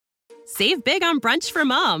Save big on brunch for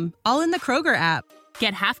mom, all in the Kroger app.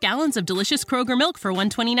 Get half gallons of delicious Kroger milk for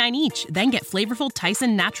 $1.29 each. Then get flavorful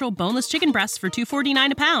Tyson natural boneless chicken breasts for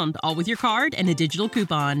 $2.49 a pound, all with your card and a digital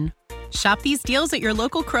coupon. Shop these deals at your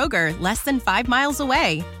local Kroger, less than 5 miles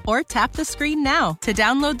away. Or tap the screen now to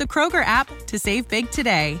download the Kroger app to save big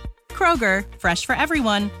today. Kroger, fresh for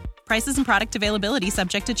everyone. Prices and product availability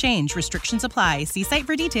subject to change. Restrictions apply. See site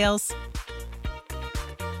for details.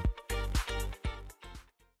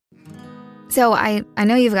 So I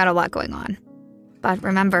know you've got a lot going on. But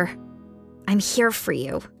remember, I'm here for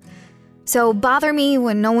you. So bother me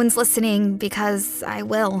when no one's listening, because I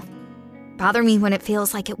will. Bother me when it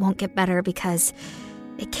feels like it won't get better, because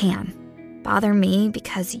it can. Bother me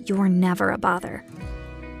because you're never a bother.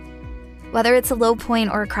 Whether it's a low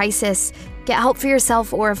point or a crisis, get help for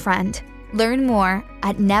yourself or a friend. Learn more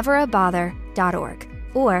at neverabother.org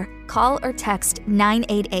or call or text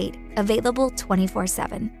 988, available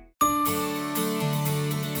 24/7.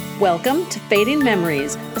 Welcome to Fading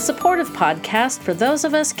Memories, a supportive podcast for those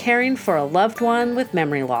of us caring for a loved one with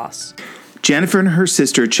memory loss. Jennifer and her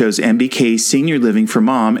sister chose MBK Senior Living for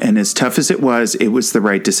Mom, and as tough as it was the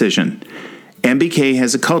right decision. MBK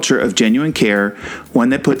has a culture of genuine care, one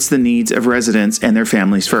that puts the needs of residents and their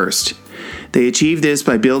families first. They achieve this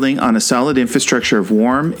by building on a solid infrastructure of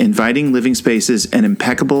warm, inviting living spaces and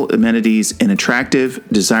impeccable amenities in attractive,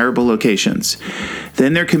 desirable locations.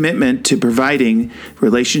 Then their commitment to providing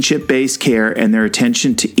relationship-based care and their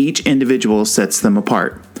attention to each individual sets them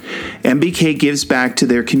apart. MBK gives back to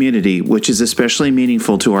their community, which is especially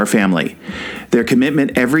meaningful to our family. Their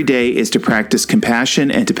commitment every day is to practice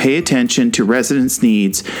compassion and to pay attention to residents'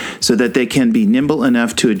 needs so that they can be nimble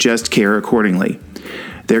enough to adjust care accordingly.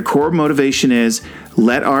 Their core motivation is,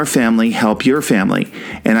 let our family help your family.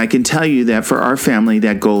 And I can tell you that for our family,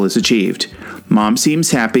 that goal is achieved. Mom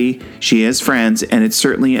seems happy, she has friends, and it's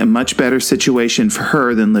certainly a much better situation for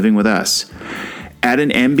her than living with us. At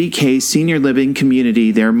an MBK Senior Living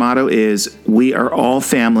community, their motto is, we are all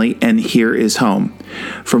family and here is home.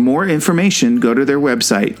 For more information, go to their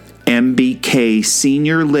website,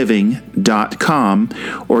 mbkseniorliving.com,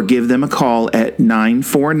 or give them a call at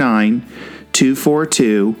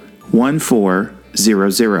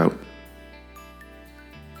 949-242-1400.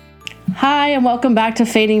 Hi, and welcome back to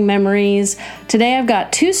Fading Memories. Today I've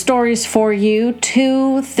got 2 stories for you,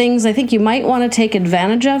 2 things I think you might want to take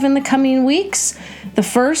advantage of in the coming weeks. The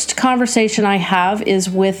first conversation I have is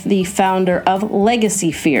with the founder of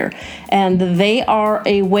Legacy Fear, and they are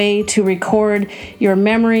a way to record your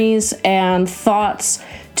memories and thoughts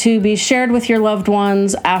to be shared with your loved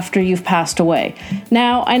ones after you've passed away.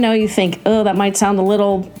 Now, I know you think, oh, that might sound a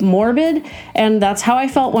little morbid, and that's how I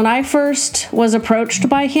felt when I first was approached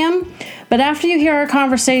by him. But after you hear our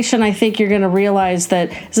conversation, I think you're going to realize that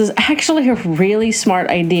this is actually a really smart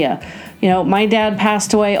idea. You know, my dad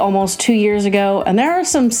passed away almost 2 years ago, and there are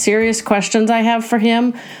some serious questions I have for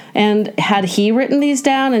him. And had he written these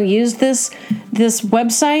down and used this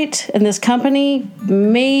website and this company,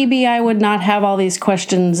 maybe I would not have all these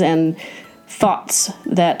questions and thoughts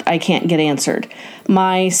that I can't get answered.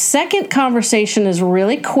 My second conversation is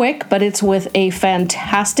really quick, but it's with a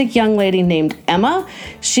fantastic young lady named Emma.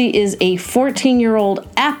 She is a 14-year-old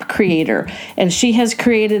app creator, and she has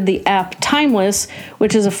created the app Timeless,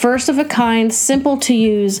 which is a first-of-a-kind,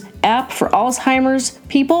 simple-to-use app for Alzheimer's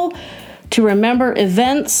people to remember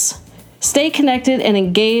events, stay connected and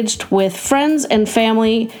engaged with friends and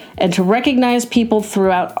family, and to recognize people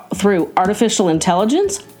through artificial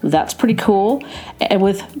intelligence. That's pretty cool. And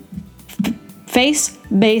with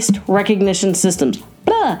face-based recognition systems.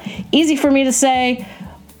 Easy for me to say.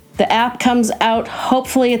 The app comes out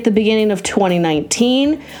hopefully at the beginning of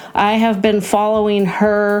 2019. I have been following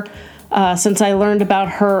her since I learned about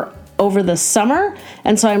her over the summer,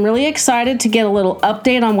 and so I'm really excited to get a little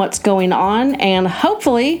update on what's going on, and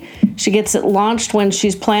hopefully she gets it launched when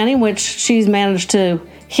she's planning, which she's managed to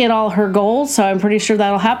hit all her goals, so I'm pretty sure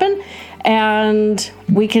that'll happen, and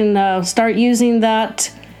we can start using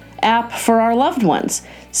that app for our loved ones.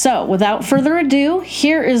 So without further ado,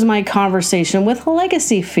 here is my conversation with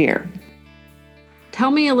Legacy Fear. Tell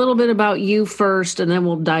me a little bit about you first, and then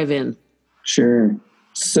we'll dive in. Sure.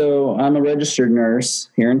 So I'm a registered nurse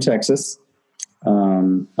here in Texas.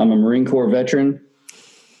 I'm a Marine Corps veteran.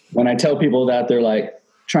 When I tell people that, they're like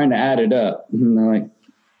trying to add it up. And they're like,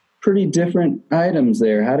 pretty different items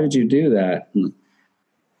there. How did you do that?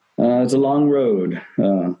 It's a long road.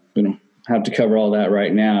 We don't have to cover all that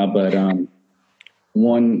right now, but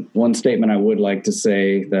one statement I would like to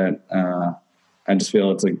say that I just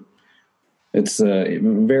feel it's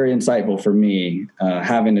very insightful for me,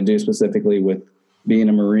 having to do specifically with being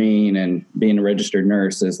a Marine and being a registered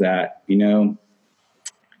nurse is that,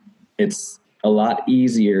 it's a lot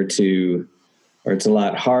easier it's a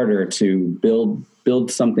lot harder to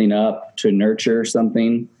build something up, to nurture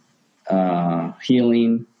something,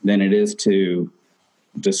 healing, than it is to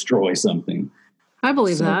destroy something. I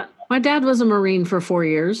believe that. My dad was a Marine for 4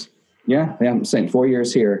 years. Yeah, I'm saying 4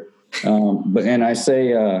 years here. And I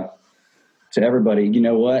say to everybody, you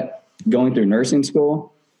know what? Going through nursing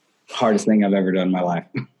school, hardest thing I've ever done in my life.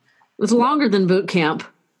 It's longer than boot camp.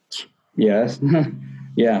 Yes.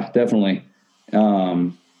 Yeah, definitely.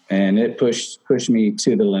 And it pushed me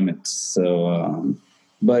to the limits. So,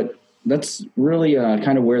 but that's really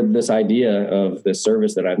kind of where this idea of the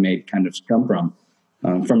service that I've made kind of come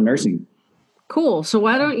from nursing. Cool. So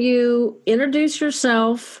why don't you introduce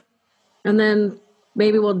yourself, and then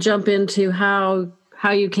maybe we'll jump into how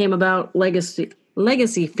you came about Legacy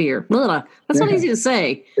Sphere. Blah. That's not easy to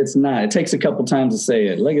say. It's not. It takes a couple times to say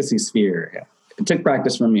it. Legacy Sphere. Yeah. It took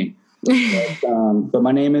practice from me. But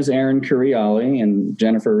my name is Aaron Curiali, and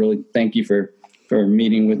Jennifer, really thank you for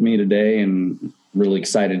meeting with me today, and really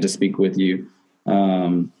excited to speak with you.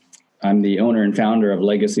 I'm the owner and founder of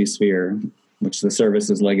Legacy Sphere, which the service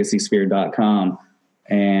is legacysphere.com.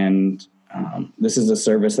 And this is a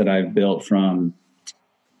service that I've built from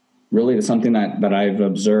really something that I've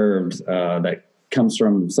observed that comes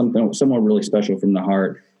from somewhat really special from the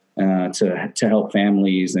heart to help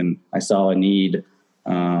families. And I saw a need.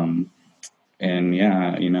 And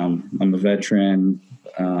yeah, I'm a veteran.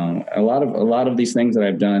 A lot of these things that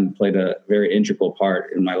I've done played a very integral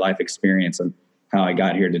part in my life experience and how I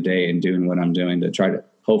got here today and doing what I'm doing to try to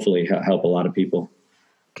hopefully help a lot of people.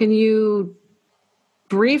 Can you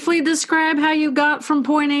briefly describe how you got from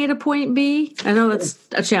point A to point B? I know that's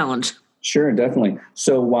a challenge. Sure, definitely.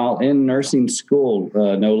 So while in nursing school,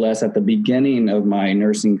 no less at the beginning of my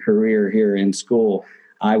nursing career here in school,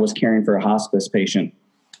 I was caring for a hospice patient.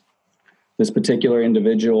 This particular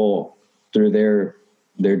individual, through their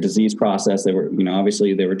disease process, they were,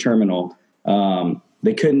 obviously they were terminal.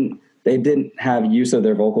 They didn't have use of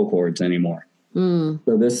their vocal cords anymore. So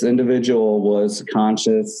this individual was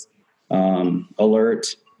conscious,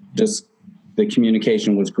 alert, just the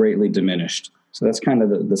communication was greatly diminished. So that's kind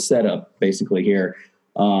of the setup basically here.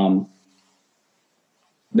 There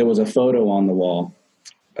was a photo on the wall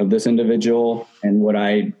of this individual and what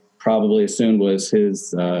I probably assumed was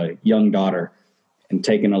his young daughter, and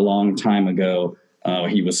taken a long time ago.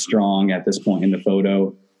 He was strong at this point in the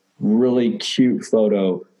photo. Really cute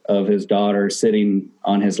photo of his daughter sitting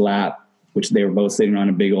on his lap, which they were both sitting on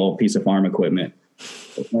a big old piece of farm equipment.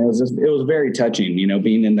 It was very touching,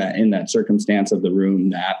 being in that circumstance of the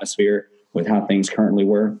room, the atmosphere with how things currently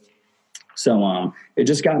were. So it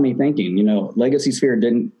just got me thinking, Legacy Sphere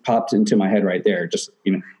didn't pop into my head right there. Just,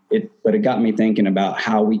 but it got me thinking about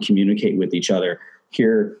how we communicate with each other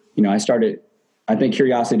here. I think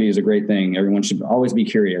curiosity is a great thing. Everyone should always be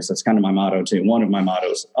curious. That's kind of my motto too. One of my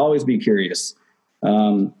mottos, always be curious.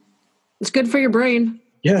 It's good for your brain.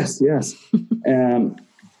 Yes.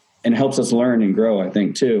 And helps us learn and grow, I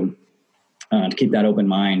think too, to keep that open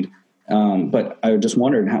mind. But I just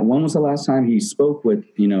wondered, when was the last time he spoke with,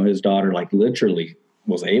 his daughter, like literally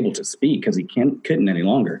was able to speak because he couldn't any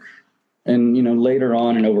longer. And, later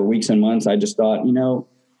on and over weeks and months, I just thought,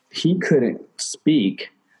 he couldn't speak,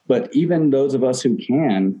 but even those of us who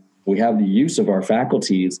can, we have the use of our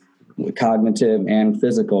faculties, cognitive and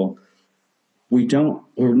physical.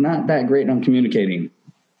 We're not that great on communicating.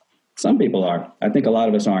 Some people are. I think a lot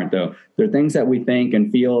of us aren't though. There are things that we think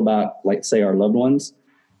and feel about, like say our loved ones,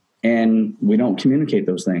 and we don't communicate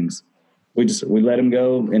those things. We let them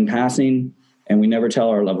go in passing, and we never tell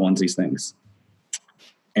our loved ones these things.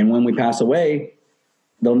 And when we pass away,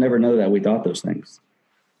 they'll never know that we thought those things.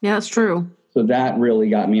 Yeah, that's true. So that really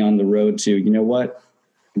got me on the road to, what?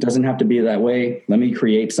 It doesn't have to be that way. Let me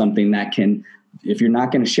create something that can, if you're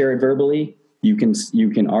not going to share it verbally, you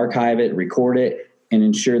can archive it, record it, and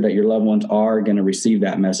ensure that your loved ones are going to receive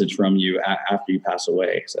that message from you after you pass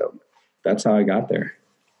away. So that's how I got there.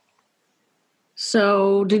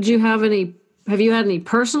 So have you had any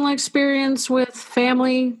personal experience with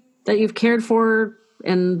family that you've cared for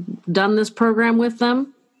and done this program with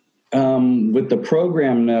them? With the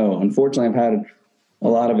program, no. Unfortunately, I've had a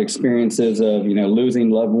lot of experiences of, losing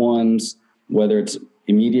loved ones, whether it's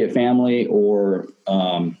immediate family or,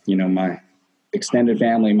 my extended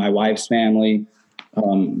family, my wife's family,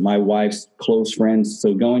 my wife's close friends.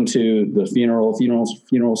 So going to the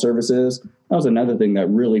funeral services, that was another thing that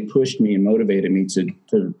really pushed me and motivated me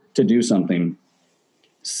to do something.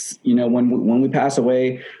 When we pass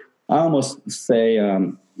away, I almost say,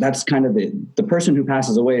 that's kind of the person who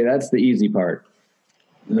passes away. That's the easy part.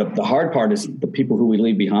 the hard part is the people who we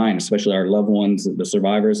leave behind, especially our loved ones, the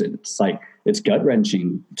survivors. It's like, it's gut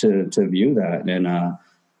wrenching to view that, and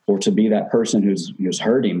or to be that person who's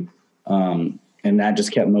hurting. And that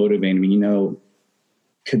just kept motivating me. You know,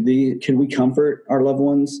 could we comfort our loved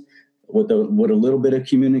ones with a little bit of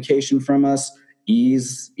communication from us,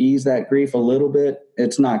 ease that grief a little bit?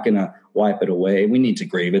 It's not going to wipe it away. We need to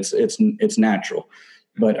grieve. It's natural,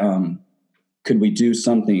 but could we do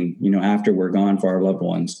something, you know, after we're gone for our loved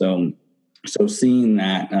ones? So seeing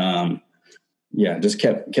that, just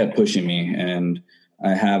kept pushing me, and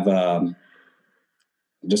I have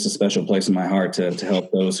just a special place in my heart to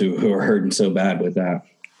help those who are hurting so bad with that.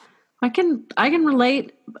 I can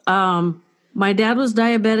relate. My dad was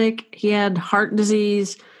diabetic. He had heart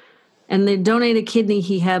disease, and the donated kidney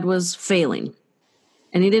he had was failing.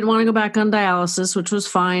 And he didn't want to go back on dialysis, which was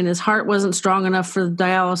fine. His heart wasn't strong enough for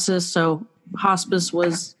dialysis, so hospice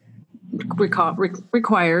was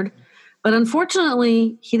required. But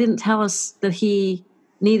unfortunately, he didn't tell us that he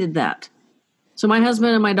needed that. So my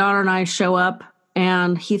husband and my daughter and I show up,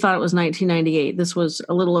 and he thought it was 1998. This was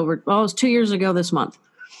a little over, it was 2 years ago this month.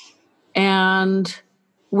 And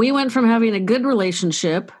we went from having a good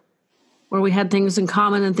relationship where we had things in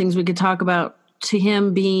common and things we could talk about to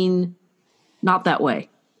him being not that way,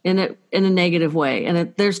 in a negative way.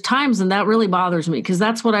 And there's times, and that really bothers me, because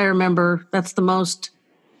that's what I remember. That's the most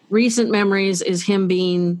recent memories, is him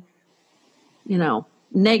being, you know,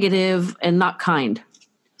 negative and not kind.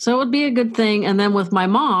 So it would be a good thing. And then with my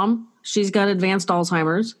mom, she's got advanced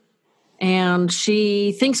Alzheimer's, and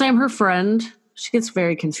she thinks I'm her friend. She gets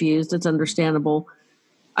very confused. It's understandable.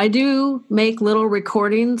 I do make little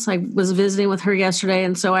recordings. I was visiting with her yesterday,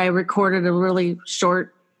 and so I recorded a really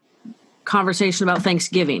short conversation about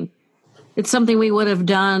Thanksgiving. It's something we would have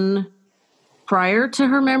done prior to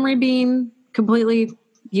her memory being completely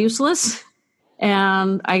useless.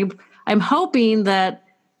 And I'm hoping that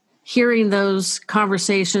hearing those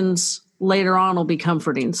conversations later on will be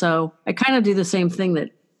comforting. So I kind of do the same thing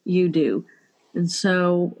that you do. And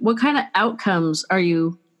so what kind of outcomes are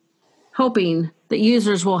you hoping that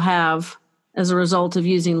users will have as a result of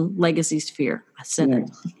using Legacy Sphere? I said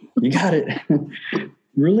it. You got it.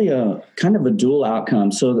 Really a kind of a dual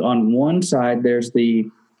outcome. So on one side, there's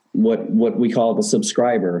the what we call the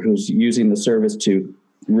subscriber, who's using the service to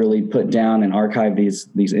really put down and archive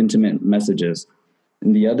these intimate messages.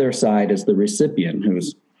 And the other side is the recipient,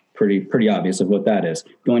 who's pretty obvious of what that is,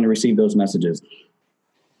 going to receive those messages.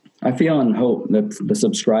 I feel and hope that the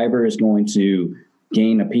subscriber is going to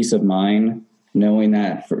gain a peace of mind, knowing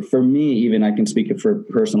that for me, even I can speak for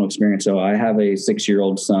personal experience. So I have a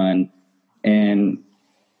 6-year-old son, and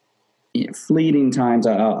fleeting times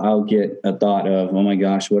I'll get a thought of, oh my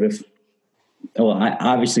gosh, what if,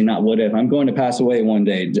 obviously not what if, I'm going to pass away one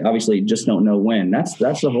day. Obviously just don't know when. That's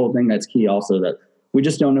the whole thing that's key also, that we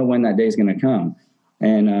just don't know when that day is going to come.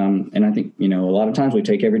 And I think, you know, a lot of times we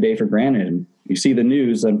take every day for granted. You see the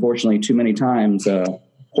news, unfortunately, too many times,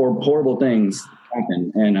 horrible things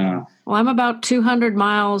happen. And well, I'm about 200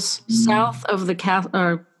 miles south of the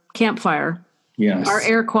campfire. Yes. Our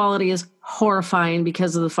air quality is horrifying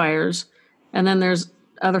because of the fires. And then there's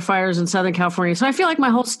other fires in Southern California. So I feel like my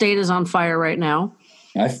whole state is on fire right now.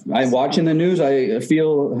 I watching the news, I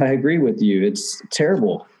agree with you. It's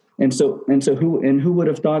terrible. And so who would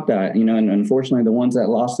have thought that, you know, and unfortunately the ones that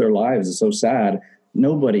lost their lives is so sad.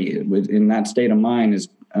 Nobody in that state of mind is,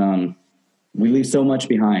 we leave so much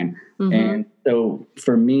behind. Mm-hmm. And so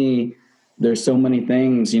for me, there's so many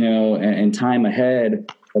things, you know, and time ahead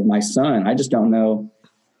of my son. I just don't know.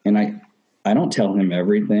 And I don't tell him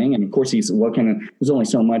everything. And of course there's only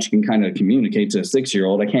so much you can kind of communicate to a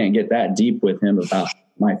 6-year-old. I can't get that deep with him about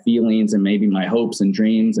my feelings and maybe my hopes and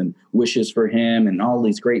dreams and wishes for him and all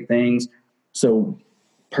these great things. So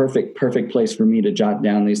perfect place for me to jot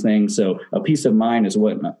down these things. So a peace of mind is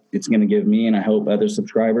what it's going to give me. And I hope other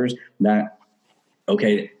subscribers that,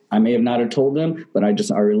 okay, I may have not have told them, but at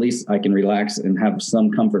least I can relax and have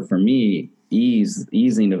some comfort for me,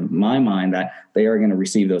 easing of my mind that they are going to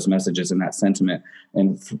receive those messages and that sentiment.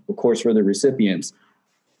 And of course, for the recipients,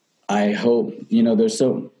 I hope, you know,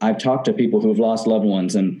 I've talked to people who've lost loved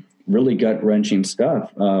ones, and really gut-wrenching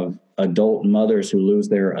stuff of adult mothers who lose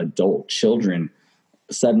their adult children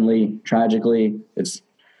suddenly, tragically. It's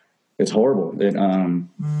horrible.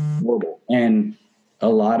 Horrible. And a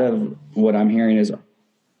lot of what I'm hearing is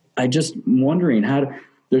I just wondering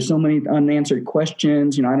there's so many unanswered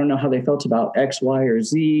questions. You know, I don't know how they felt about X, Y, or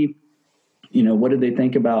Z. You know, what did they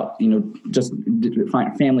think about, you know, just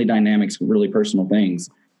family dynamics, really personal things.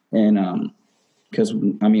 And because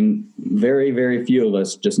I mean, very, very few of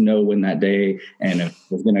us just know when that day and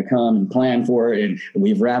it's going to come and plan for it. And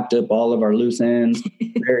we've wrapped up all of our loose ends.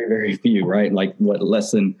 Very, very few, right? Like what,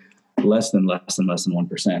 less than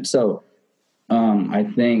 1%. So I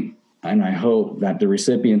think, and I hope that the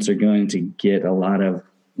recipients are going to get a lot of,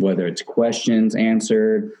 whether it's questions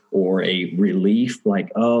answered or a relief,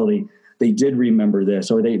 like, oh, they did remember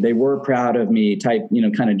this, or they were proud of me type,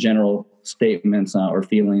 kind of general statements or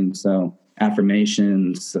feelings. So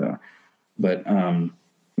affirmations. But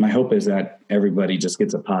my hope is that everybody just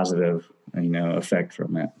gets a positive, effect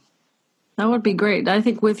from it. That would be great. I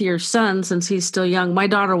think with your son, since he's still young, my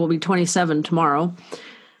daughter will be 27 tomorrow.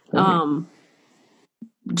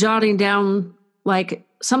 Jotting down like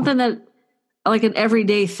something that, like an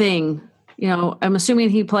everyday thing, I'm assuming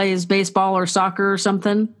he plays baseball or soccer or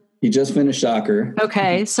something. He just finished soccer.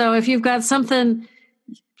 Okay. So if you've got something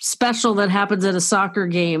special that happens at a soccer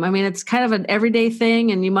game, I mean, it's kind of an everyday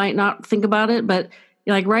thing and you might not think about it, but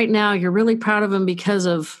like right now you're really proud of him because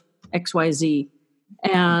of XYZ.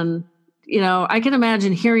 And, I can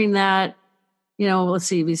imagine hearing that, let's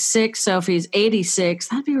see, if he's 6. So if he's 86,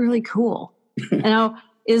 that'd be really cool.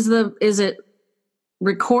 Is it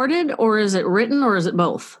recorded or is it written or is it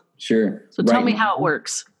both? Sure. So tell me how it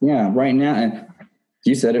works. Yeah, right now,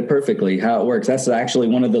 you said it perfectly, how it works. That's actually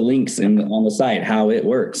one of the links on the site, how it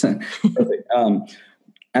works. Perfect.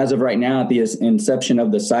 As of right now, at the inception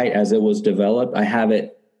of the site, as it was developed, I have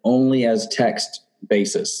it only as text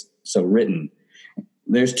basis, so written.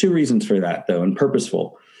 There's 2 reasons for that, though, and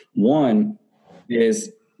purposeful. One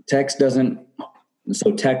is text doesn't,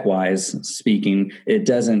 so tech-wise speaking, it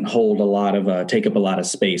doesn't hold a lot of, take up a lot of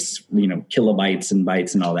space, kilobytes and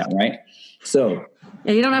bytes and all that, right? So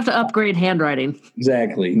yeah, you don't have to upgrade handwriting.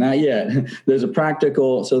 Exactly. Not yet. There's a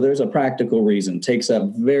practical reason. Takes up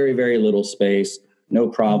very, very little space. No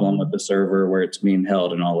problem with the server where it's being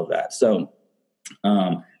held and all of that. So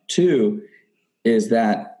 2 is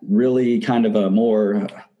that really kind of a more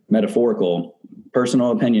metaphorical, personal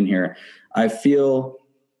opinion here. I feel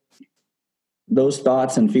those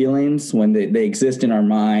thoughts and feelings, when they exist in our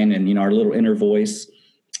mind and, our little inner voice,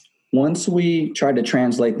 once we try to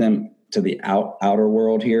translate them to the outer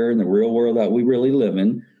world here, in the real world that we really live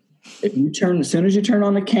in, as soon as you turn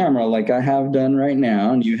on the camera, like I have done right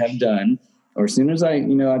now, and you have done, or as soon as I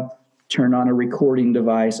turn on a recording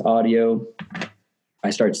device, audio, I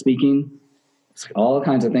start speaking, all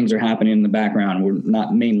kinds of things are happening in the background. We're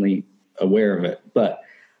not mainly aware of it, but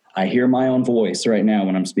I hear my own voice right now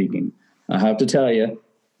when I'm speaking. I have to tell you,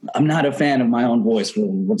 I'm not a fan of my own voice.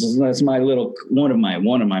 That's my one of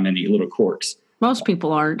my many little quirks. Most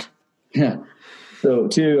people aren't. Yeah. So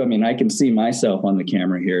too, I can see myself on the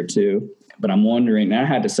camera here too, but I'm wondering, I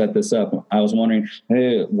had to set this up. I was wondering,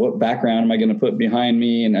 hey, what background am I going to put behind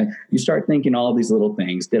me? And you start thinking all these little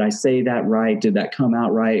things. Did I say that right? Did that come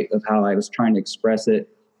out right of how I was trying to express it?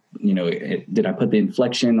 Did I put the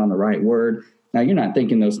inflection on the right word? Now you're not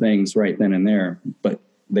thinking those things right then and there, but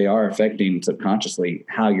they are affecting subconsciously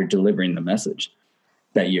how you're delivering the message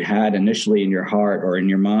that you had initially in your heart or in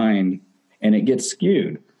your mind, and it gets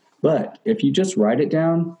skewed. But if you just write it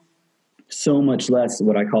down, so much less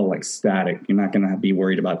what I call like static. You're not going to be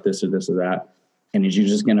worried about this or this or that. And you're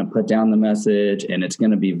just going to put down the message, and it's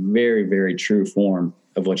going to be very, very true form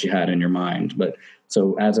of what you had in your mind. But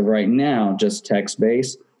so as of right now, just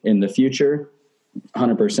text-based. In the future,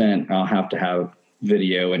 100% I'll have to have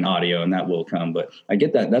video and audio, and that will come. But I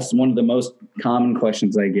get that. That's one of the most common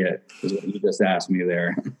questions I get, is what you just asked me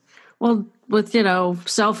there. Well, with,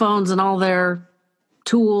 cell phones and all their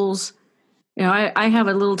tools, I have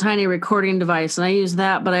a little tiny recording device and I use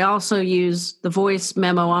that, but I also use the voice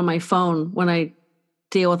memo on my phone when I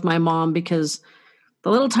deal with my mom, because the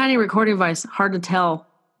little tiny recording device, hard to tell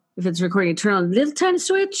if it's recording. You turn on the little tiny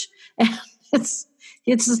switch and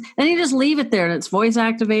and you just leave it there and it's voice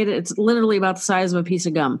activated. It's literally about the size of a piece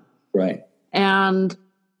of gum. Right. And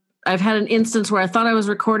I've had an instance where I thought I was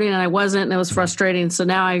recording and I wasn't, and it was frustrating. So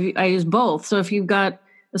now I use both. So if you've got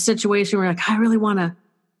a situation where you're like,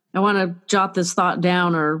 I want to jot this thought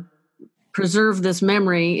down or preserve this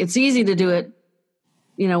memory, it's easy to do it,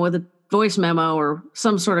 with a voice memo or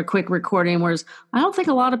some sort of quick recording. Whereas I don't think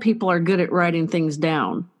a lot of people are good at writing things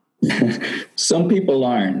down. Some people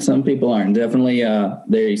aren't. Definitely,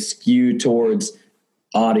 they skew towards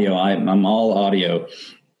audio. I'm all audio.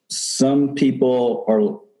 Some people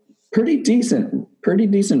are pretty decent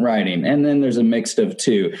writing. And then there's a mix of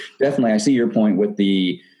 2. Definitely, I see your point with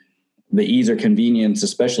the ease or convenience,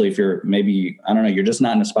 especially if you're maybe, I don't know, you're just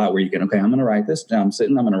not in a spot where you can, okay, I'm going to write this down.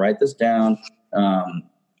 I'm going to write this down.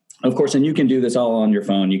 Of course, and you can do this all on your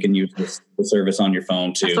phone. You can use the service on your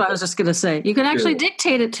phone too. That's what I was just going to say. You can actually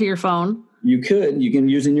dictate it to your phone. You can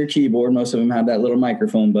use in your keyboard. Most of them have that little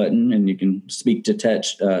microphone button, and you can speech to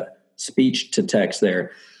text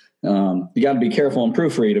there. You got to be careful and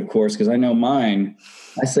proofread, of course, because I know mine.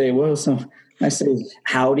 I say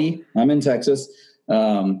howdy. I'm in Texas.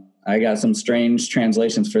 I got some strange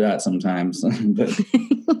translations for that sometimes, but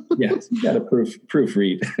yes, you got to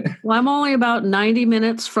proofread. Well, I'm only about 90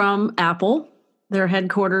 minutes from Apple, their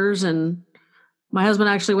headquarters, and my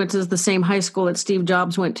husband actually went to the same high school that Steve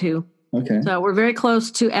Jobs went to. Okay. So we're very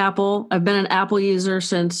close to Apple. I've been an Apple user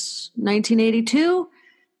since 1982,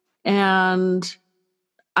 and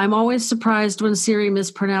I'm always surprised when Siri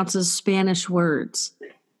mispronounces Spanish words.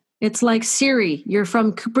 It's like, Siri, you're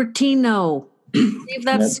from Cupertino. If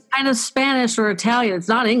that's kind of Spanish or Italian, it's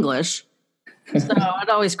not English. So it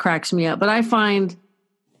always cracks me up. But I find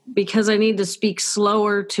because I need to speak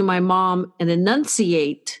slower to my mom and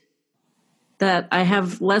enunciate that I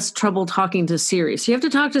have less trouble talking to Siri. So you have to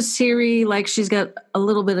talk to Siri like she's got a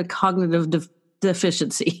little bit of cognitive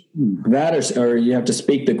deficiency. That or you have to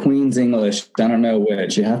speak the Queen's English. I don't know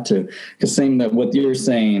which. You have to, because same that what you're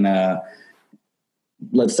saying,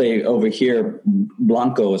 let's say over here,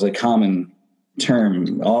 Blanco is a common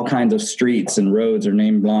term. All kinds of streets and roads are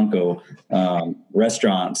named Blanco,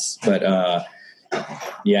 restaurants. But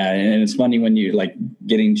yeah, and it's funny when you like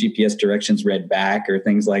getting GPS directions read back or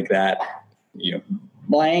things like that. You know,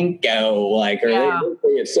 Blanco, like, or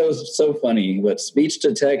it's so funny. But speech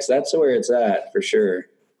to text, that's where it's at for sure.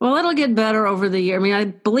 Well, it'll get better over the year. I mean, I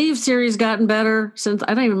believe Siri's gotten better since,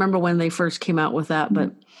 I don't even remember when they first came out with that,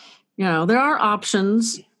 but you know, there are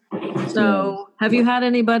options. So have you had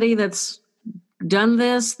anybody that's done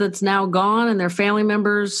this that's now gone and their family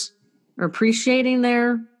members are appreciating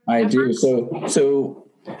their efforts? Do. So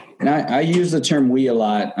and I use the term we a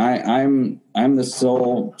lot. I'm the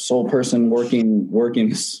sole person working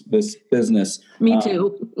this business. Me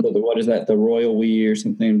too. What is that? The royal we or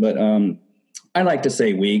something? But I like to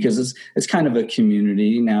say we because it's kind of a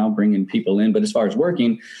community now, bringing people in. But as far as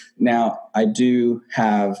working now, I do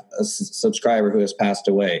have a subscriber who has passed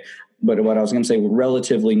away. But what I was going to say,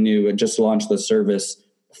 relatively new. It just launched the service,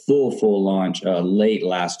 full launch late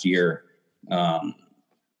last year. Of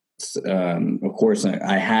course,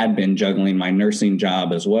 I had been juggling my nursing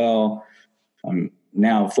job as well. I'm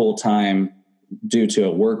now full-time due to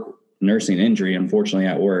a work nursing injury, unfortunately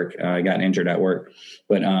at work. I got injured at work.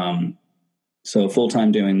 But so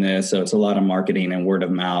full-time doing this. So it's a lot of marketing and word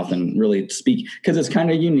of mouth and really speak, because it's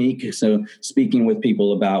kind of unique. So speaking with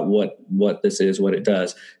people about what this is, what it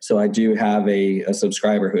does. So I do have a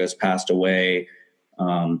subscriber who has passed away.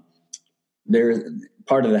 There's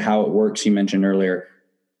part of how it works you mentioned earlier.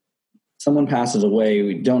 Someone passes away,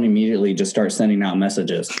 we don't immediately just start sending out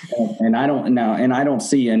messages. And I don't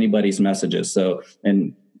see anybody's messages. So,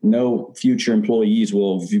 and no future employees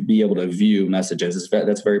will be able to view messages.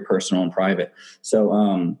 That's very personal and private.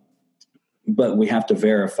 So, but we have to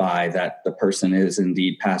verify that the person is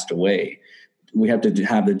indeed passed away. We have to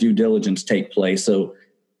have the due diligence take place so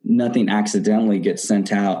nothing accidentally gets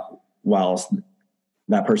sent out while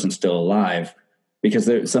that person's still alive.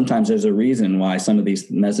 Because sometimes there's a reason why some of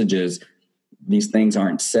these messages, these things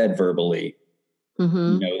aren't said verbally,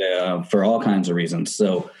 for all kinds of reasons.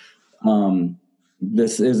 So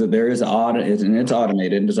there is audit, and it's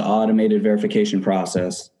automated. There's an automated verification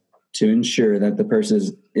process to ensure that the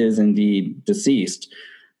person is indeed deceased.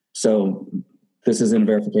 So this is in a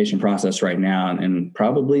verification process right now, and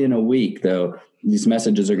probably in a week, though, these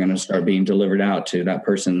messages are going to start being delivered out to that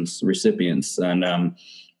person's recipients. And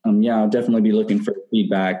I'll definitely be looking for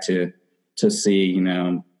feedback to see,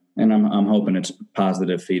 and I'm hoping it's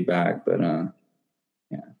positive feedback, but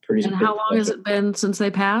pretty. And how long has it been since they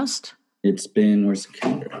passed? It's been, where's the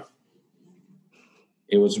calendar?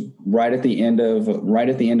 It was right at the end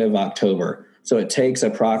of October. So it takes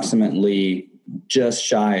approximately just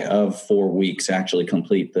shy of 4 weeks to actually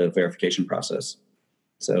complete the verification process.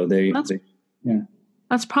 So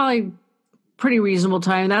that's probably pretty reasonable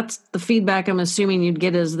time. That's the feedback I'm assuming you'd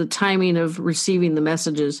get is the timing of receiving the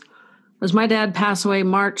messages. Because my dad passed away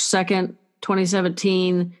March 2nd,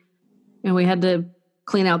 2017, and we had to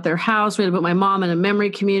clean out their house. We had to put my mom in a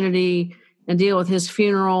memory community and deal with his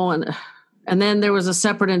funeral. And then there was a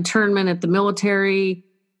separate internment at the military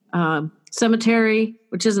cemetery,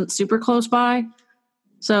 which isn't super close by.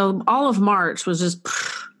 So all of March was just,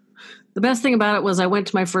 the best thing about it was I went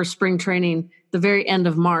to my first spring training the very end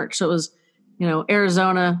of March. So it was,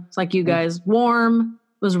 Arizona, it's like you guys, warm.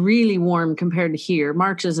 It was really warm compared to here.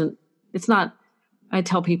 March it's not, I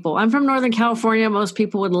tell people, I'm from Northern California. Most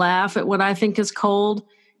people would laugh at what I think is cold.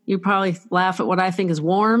 You probably laugh at what I think is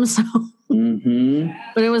warm. So,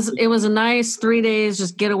 but it was a nice 3 days,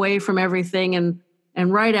 just get away from everything.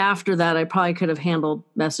 And right after that, I probably could have handled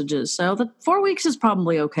messages. So the 4 weeks is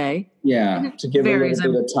probably okay. Yeah, to give a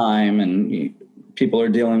little bit of time, and people are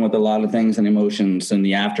dealing with a lot of things and emotions and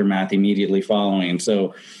the aftermath immediately following.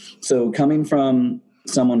 So coming from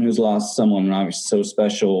someone who's lost someone obviously so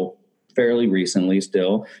special fairly recently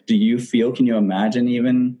still, can you imagine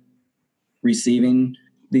even receiving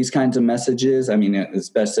these kinds of messages? I mean, as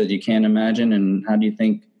best as you can imagine. And how do you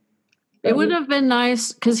think? It would have been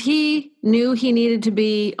nice because he knew he needed to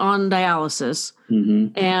be on dialysis,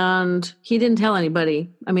 and he didn't tell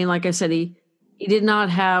anybody. I mean, like I said, he did not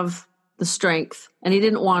have the strength, and he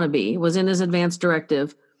didn't want to be. It was in his advance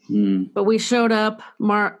directive. But we showed up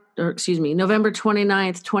November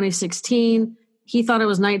 29th, 2016. He thought it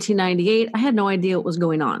was 1998. I had no idea what was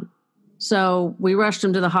going on. So we rushed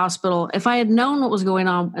him to the hospital. If I had known what was going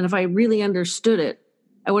on and if I really understood it,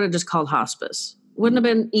 I would have just called hospice. Wouldn't have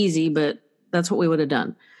been easy, but that's what we would have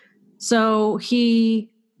done. So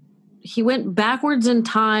he went backwards in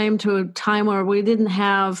time to a time where we didn't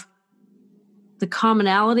have the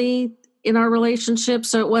commonality in our relationship,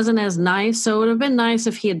 so it wasn't as nice. So it would have been nice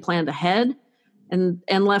if he had planned ahead and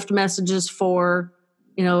left messages for,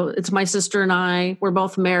 it's my sister and I. We're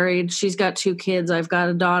both married. She's got 2 kids. I've got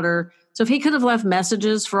a daughter. So if he could have left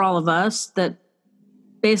messages for all of us that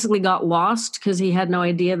basically got lost because he had no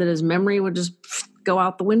idea that his memory would just go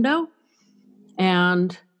out the window.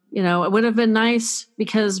 And, it would have been nice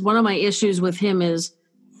because one of my issues with him is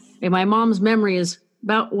my mom's memory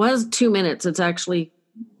was 2 minutes. It's actually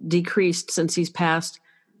decreased since he's passed.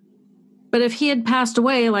 But if he had passed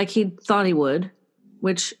away like he thought he would,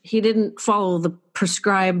 which he didn't follow the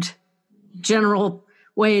prescribed general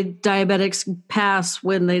way diabetics pass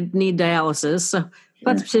when they need dialysis. So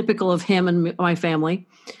that's typical of him and my family.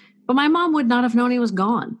 But my mom would not have known he was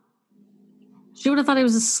gone. She would have thought he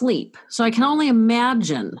was asleep. So I can only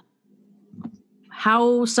imagine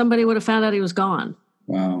how somebody would have found out he was gone.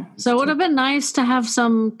 Wow. So it would have been nice to have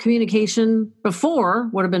some communication before,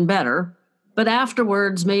 would have been better. But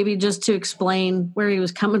afterwards, maybe just to explain where he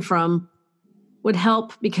was coming from would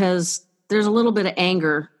help, because there's a little bit of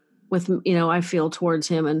anger with, I feel towards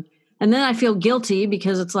him. And then I feel guilty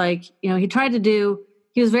because it's like, he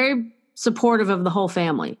was very supportive of the whole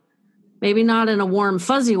family. Maybe not in a warm,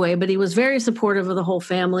 fuzzy way, but he was very supportive of the whole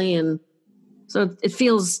family. And so it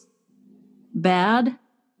feels bad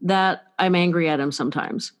that I'm angry at him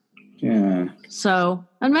sometimes. Yeah. So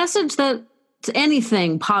a message that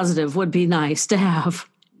anything positive would be nice to have.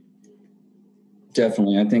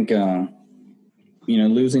 Definitely. I think,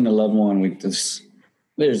 losing a loved one,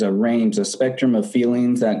 there's a spectrum of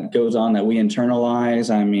feelings that goes on that we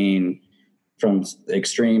internalize. I mean, from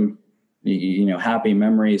extreme, happy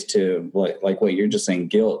memories to like what you're just saying,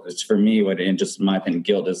 guilt. It's for me, in my opinion,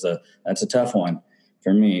 guilt that's a tough one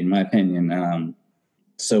for me, in my opinion.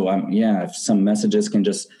 If some messages can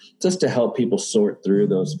just to help people sort through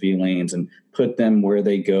those feelings and put them where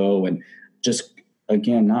they go, and just,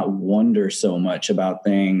 again, not wonder so much about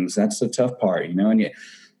things. That's the tough part, and yet,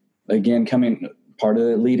 again, part of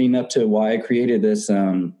it leading up to why I created this,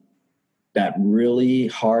 that really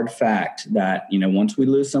hard fact that, once we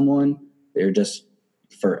lose someone, they're just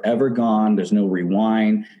forever gone. There's no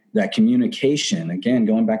rewind. That communication, again,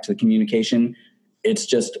 going back to the communication, it's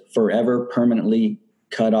just forever permanently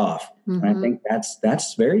cut off. And I think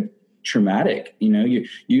that's very traumatic. You're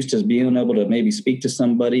used to being able to maybe speak to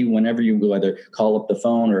somebody whenever you either call up the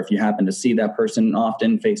phone or if you happen to see that person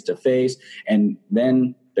often face to face, and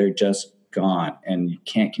then they're just gone and you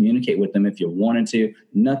can't communicate with them if you wanted to.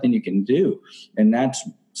 Nothing you can do. And that's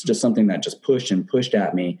just something that just pushed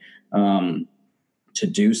at me to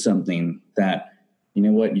do something that,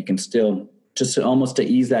 you can still just almost to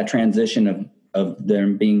ease that transition of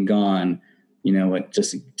them being gone,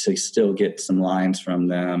 just to still get some lines from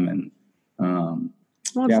them. And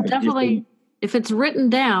it's definitely, if it's written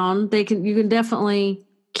down, you can definitely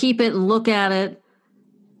keep it and look at it.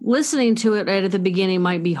 Listening to it right at the beginning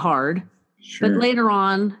might be hard, but later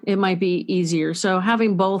on it might be easier. So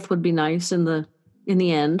having both would be nice in the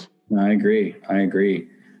end. I agree.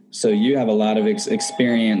 So you have a lot of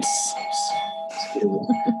experience.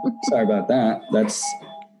 Sorry about that.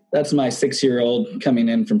 That's my 6-year-old coming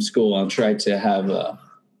in from school. I'll try to have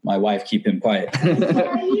my wife keep him quiet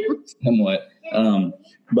somewhat.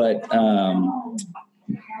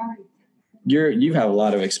 You have a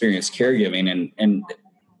lot of experience caregiving and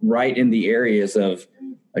right in the areas of,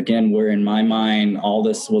 again, where in my mind, all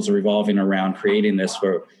this was revolving around creating this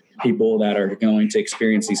for people that are going to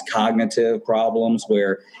experience these cognitive problems,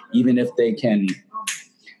 where even if they can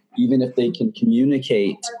even if they can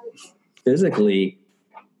communicate physically,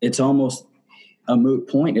 it's almost a moot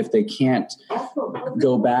point if they can't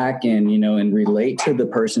go back and, and relate to the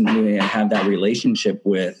person who they have that relationship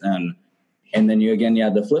with. And then you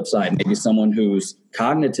have the flip side, maybe someone who's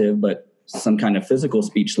cognitive, but some kind of physical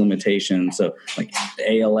speech limitation. So like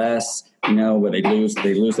ALS, where they lose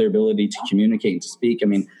their ability to communicate and to speak. I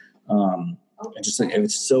mean,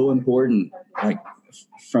 it's so important, like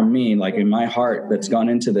from me, like in my heart that's gone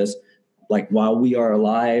into this, like while we are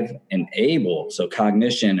alive and able, so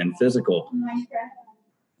cognition and physical,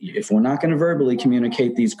 if we're not going to verbally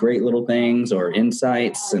communicate these great little things or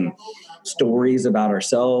insights and stories about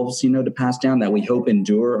ourselves, to pass down that we hope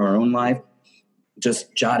endure our own life,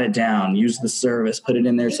 just jot it down, use the service, put it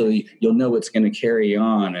in there so you'll know it's going to carry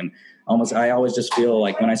on. And I always just feel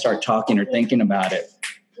like when I start talking or thinking about it,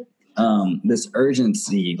 this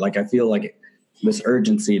urgency, like I feel like this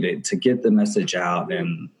urgency to get the message out,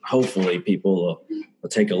 and hopefully people will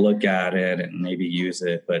take a look at it and maybe use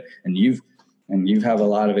it. And you have a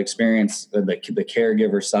lot of experience, the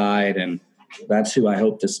caregiver side, and that's who I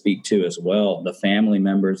hope to speak to as well. The family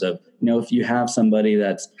members of, if you have somebody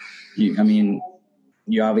that's, you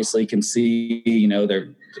obviously can see,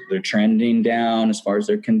 they're trending down as far as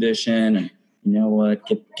their condition, and you know what,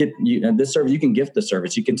 get this service. You can gift the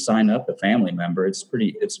service. You can sign up a family member. It's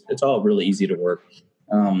all really easy to work.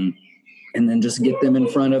 And then just get them in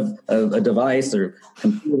front of a device or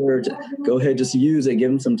computer to go ahead, just use it,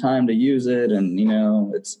 give them some time to use it. And,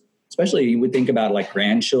 it's, especially you would think about like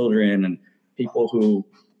grandchildren and people who,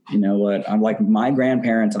 I'm like my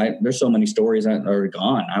grandparents, there's so many stories that are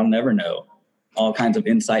gone. I'll never know all kinds of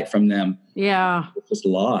insight from them. Yeah. It's just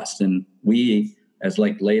lost. And we, as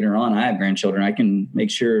like later on, I have grandchildren, I can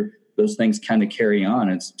make sure those things kind of carry on.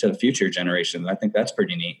 It's to the future generations. I think that's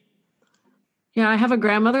pretty neat. Yeah, I have a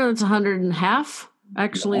grandmother that's 100 and a half.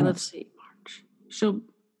 Actually, yeah. Let's see, March. She'll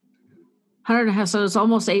 100 and a half, so it's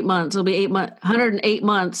almost 8 months. It'll be 108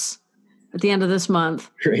 months at the end of this month.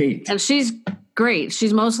 Great. And she's great.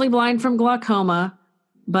 She's mostly blind from glaucoma,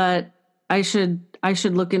 but I should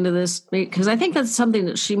look into this because I think that's something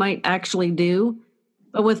that she might actually do.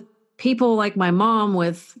 But with people like my mom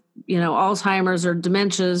with, Alzheimer's or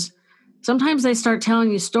dementias, sometimes they start telling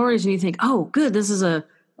you stories and you think, oh, good, this is a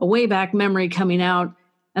way back memory coming out.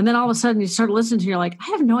 And then all of a sudden you start listening to it, you're like,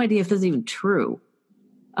 I have no idea if this is even true.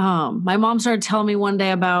 My mom started telling me one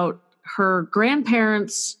day about her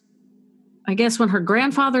grandparents. I guess when her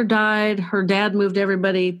grandfather died, her dad moved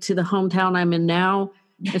everybody to the hometown I'm in now.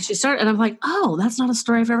 And I'm like, oh, that's not a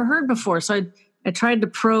story I've ever heard before. So I tried to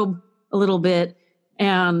probe a little bit,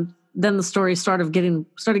 and then the story started getting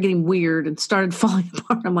weird and started falling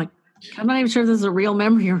apart. I'm like, I'm not even sure if this is a real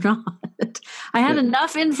memory or not. I had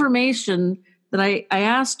enough information that I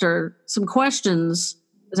asked her some questions,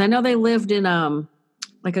 because I know they lived in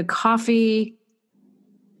like a coffee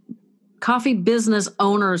business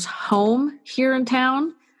owner's home here in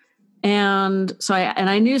town. And so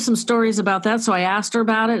I knew some stories about that. So I asked her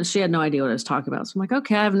about it, and she had no idea what I was talking about. So I'm like,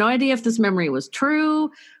 okay, I have no idea if this memory was true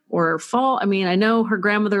or false. I mean, I know her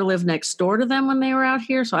grandmother lived next door to them when they were out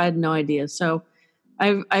here, so I had no idea. So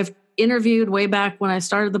I've interviewed way back when I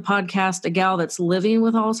started the podcast, a gal that's living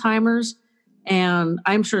with Alzheimer's, and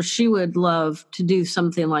I'm sure she would love to do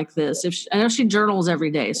something like this. I know she journals every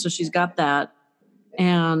day, so she's got that.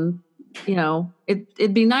 And,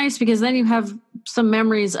 it'd be nice because then you have some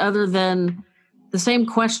memories other than the same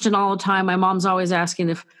question all the time. My mom's always asking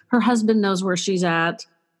if her husband knows where she's at.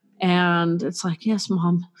 And it's like, yes,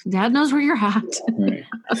 Mom, Dad knows where you're at. Right.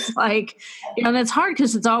 It's like, and it's hard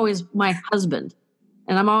because it's always my husband.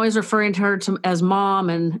 And I'm always referring to her as Mom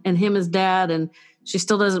and him as Dad. And she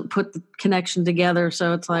still doesn't put the connection together.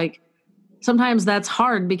 So it's like, sometimes that's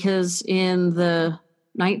hard because in the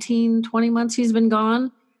 19, 20 months he's been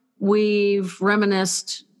gone, we've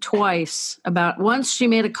reminisced twice about, once she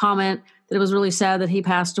made a comment that it was really sad that he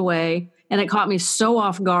passed away. And it caught me so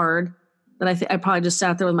off guard that I probably just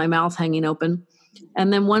sat there with my mouth hanging open.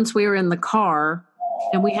 And then once we were in the car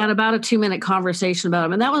and we had about a 2-minute conversation about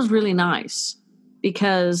him. And that was really nice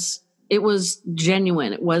because it was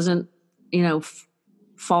genuine. It wasn't,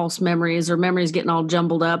 false memories or memories getting all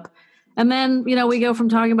jumbled up. And then, we go from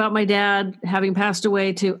talking about my dad having passed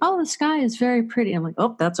away to, oh, the sky is very pretty. I'm like,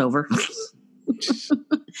 oh, that's over.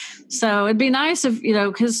 So it'd be nice if,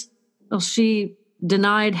 because she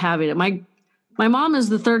denied having it. My mom is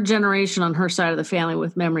the third generation on her side of the family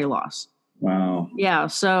with memory loss. Wow. Yeah.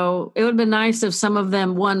 So it would have been nice if some of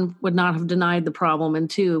them, one, would not have denied the problem, and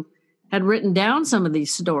two, had written down some of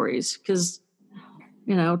these stories. Because,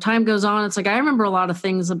 time goes on. It's like, I remember a lot of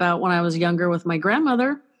things about when I was younger with my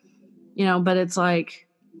grandmother, but it's like,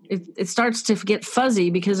 it starts to get fuzzy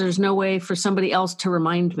because there's no way for somebody else to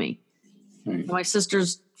remind me. Right. My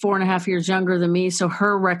sister's 4.5 years younger than me, so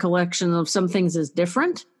her recollection of some things is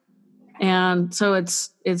different. And so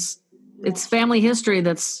it's family history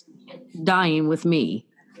that's dying with me.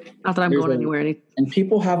 Not that I'm going anywhere. And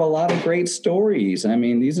people have a lot of great stories. I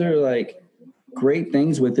mean, these are like great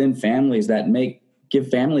things within families that give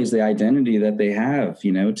families the identity that they have,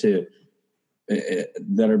 you know,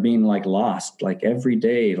 that are being like lost, like every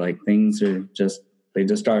day, like things are they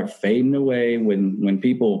just start fading away when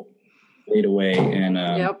people fade away. And,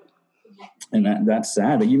 Yep. And that's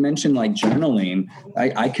sad. But you mentioned like journaling.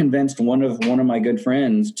 I convinced one of my good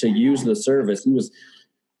friends to use the service.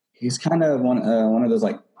 He's kind of one of those,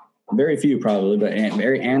 like, very few probably, but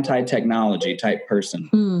very anti-technology type person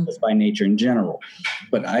just by nature in general.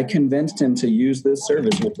 But I convinced him to use this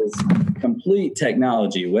service, which is complete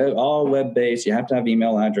technology, all web-based. You have to have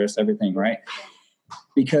email address, everything, right?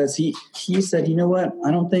 Because he said, you know what?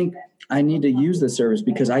 I don't think I need to use this service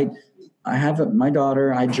because I have my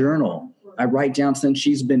daughter. I journal. I write down since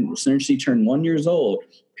she turned 1 year old.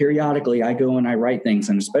 Periodically, I go and I write things,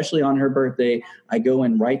 and especially on her birthday, I go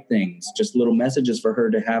and write things, just little messages for her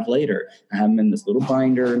to have later. I have them in this little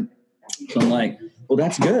binder. So I'm like, well,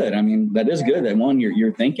 that's good. I mean, that is good that one,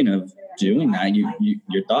 you're thinking of doing that.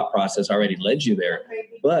 Your thought process already led you there,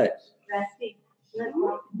 but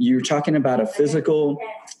you're talking about a physical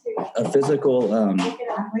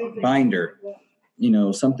binder, you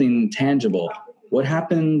know, something tangible. What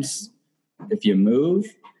happens if you move?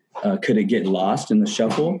 Could it get lost in the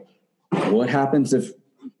shuffle? What happens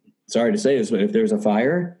sorry to say this, but if there's a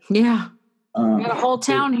fire? Yeah. We got a whole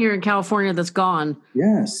town here in California that's gone.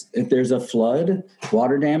 Yes. If there's a flood,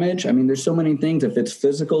 water damage, I mean, there's so many things. If it's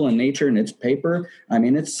physical in nature and it's paper, I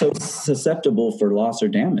mean, it's so susceptible for loss or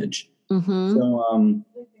damage. Mm-hmm. So I'm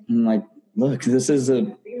like, look, this is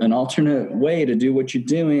an alternate way to do what you're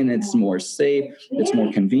doing. It's more safe. It's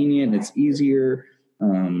more convenient. It's easier.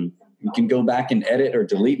 You can go back and edit or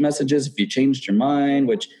delete messages if you changed your mind,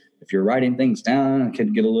 which if you're writing things down, it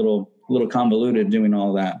could get a little convoluted doing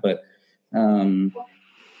all that. But but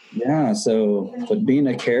being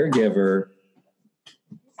a caregiver,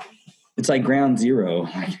 it's like ground zero.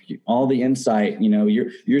 All the insight, you know,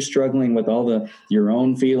 you're struggling with your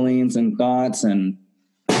own feelings and thoughts, and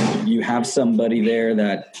you have somebody there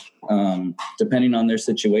that, depending on their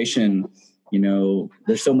situation, you know,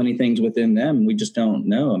 there's so many things within them we just don't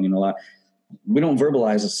know. I mean, we don't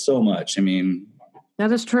verbalize it so much. I mean,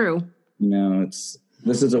 that is true. You know,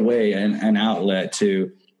 this is a way, an outlet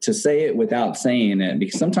to say it without saying it,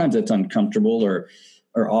 because sometimes it's uncomfortable or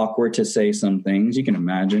awkward to say some things. You can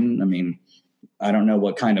imagine. I mean, I don't know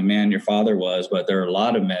what kind of man your father was, but there are a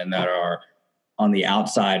lot of men that are on the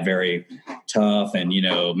outside very tough and, you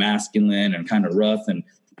know, masculine and kind of rough, and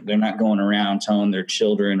they're not going around telling their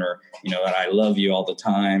children or, you know, that I love you all the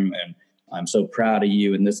time and I'm so proud of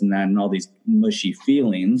you and this and that and all these mushy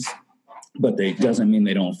feelings, but they doesn't mean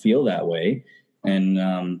they don't feel that way.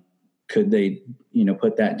 And could they, you know,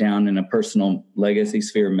 put that down in a personal legacy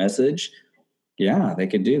sphere message? Yeah, they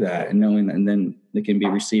could do that, and knowing, and then it can be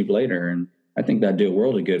received later. And I think that'd do a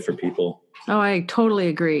world of good for people. Oh, I totally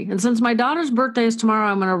agree. And since my daughter's birthday is tomorrow,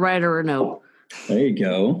 I'm going to write her a note. There you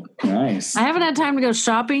go. Nice. I haven't had time to go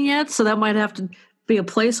shopping yet, so that might have to be a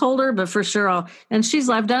placeholder, but for sure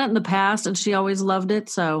I've done it in the past and she always loved it.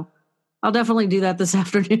 So I'll definitely do that this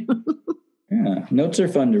afternoon. Yeah. Notes are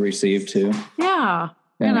fun to receive too. Yeah.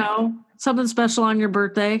 You know, something special on your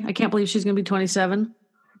birthday. I can't believe she's going to be 27.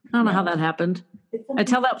 I don't know how that happened. I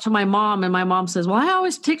tell that to my mom, and my mom says, well, I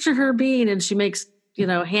always picture her being, and she makes, you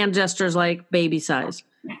know, hand gestures like baby size,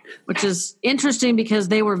 which is interesting because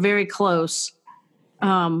they were very close.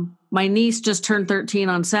 My niece just turned 13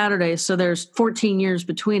 on Saturday, so there's 14 years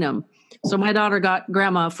between them. So my daughter got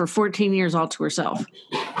grandma for 14 years all to herself.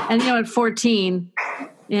 And, you know, at 14,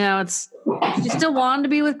 you know, she still wanted to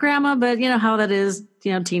be with grandma, but you know how that is,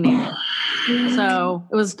 you know, teenager. So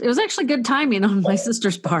it was actually good timing on my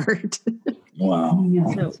sister's part. Wow.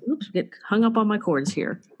 So, get hung up on my cords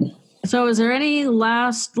here. So is there any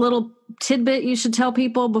last little tidbit you should tell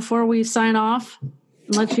people before we sign off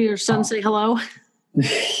and let your son say hello?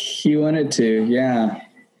 He wanted to, yeah.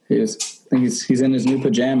 I think he's in his new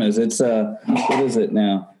pajamas. It's what is it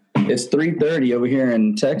now? It's 3:30 over here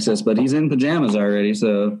in Texas, but he's in pajamas already.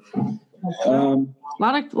 So a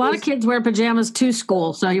lot of kids wear pajamas to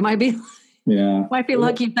school, so you might be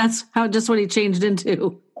lucky if that's what he changed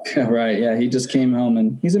into. Right. Yeah. He just came home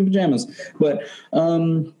and he's in pajamas. But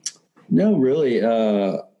no, really,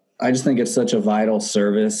 I just think it's such a vital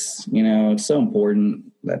service. You know, it's so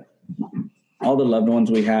important that all the loved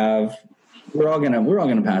ones we have, we're all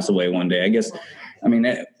gonna pass away one day. I guess. I mean,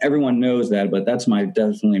 everyone knows that, but that's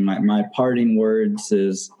definitely my parting words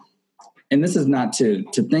is, and this is not to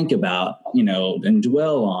think about, and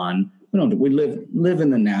dwell on. We live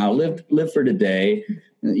in the now, live for today.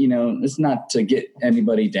 It's not to get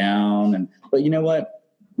anybody down. But you know what?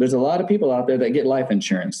 There's a lot of people out there that get life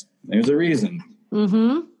insurance. There's a reason.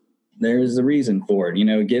 Mm-hmm. There's a reason for it.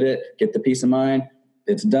 Get the peace of mind.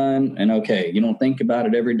 It's done, and okay, you don't think about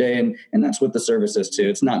it every day, and that's what the service is too.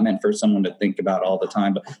 It's not meant for someone to think about all the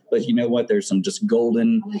time, but you know what? There's some just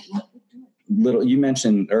golden little. You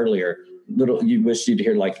mentioned earlier, little. You wish you'd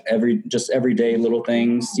hear like everyday little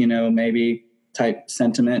things, maybe type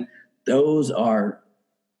sentiment.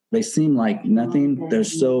 They seem like nothing. They're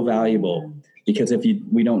so valuable because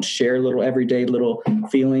we don't share little everyday little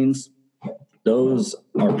feelings, those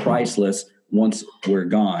are priceless. Once we're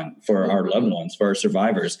gone, for our loved ones, for our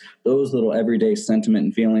survivors, those little everyday sentiment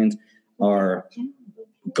and feelings are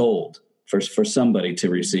gold for somebody to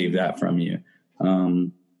receive that from you.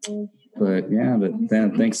 But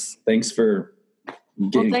then thanks for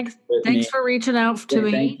thanks for reaching out to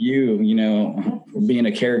me. Thank you, for being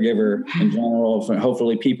a caregiver in general.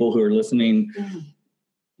 Hopefully people who are listening,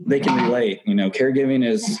 they can relate. Caregiving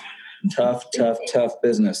is tough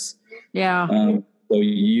business. Yeah. So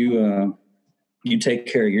you take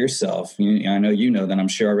care of yourself. I know that. I'm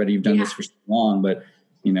sure already you've done this for so long, but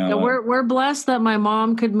we're blessed that my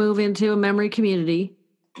mom could move into a memory community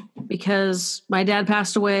because my dad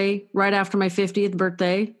passed away right after my 50th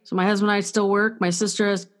birthday. So my husband and I still work. My sister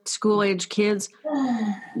has school-age kids,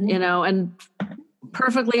 and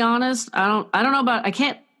perfectly honest, I don't know about, I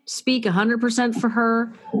can't speak 100% for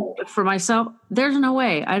her, but for myself, there's no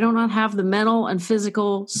way. I do not have the mental and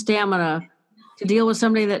physical stamina to deal with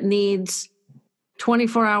somebody that needs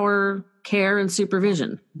 24-hour care and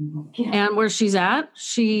supervision. And where she's at,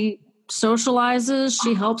 she socializes,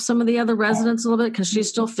 she helps some of the other residents a little bit because she's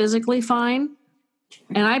still physically fine.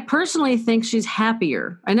 And I personally think she's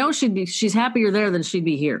happier. I know she's happier there than she'd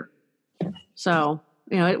be here. So,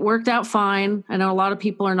 it worked out fine. I know a lot of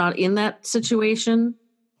people are not in that situation.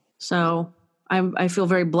 So I feel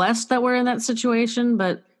very blessed that we're in that situation,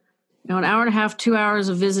 but an hour and a half, 2 hours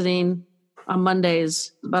of visiting on Mondays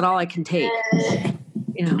is about all I can take.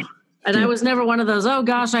 And I was never one of those, oh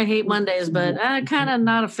gosh, I hate Mondays, but I'm kind of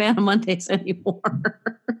not a fan of Mondays anymore.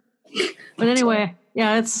 But anyway,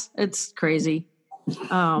 yeah, it's crazy.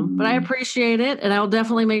 But I appreciate it. And I'll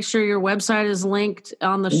definitely make sure your website is linked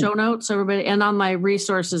on the show notes, everybody, and on my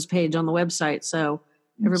resources page on the website. So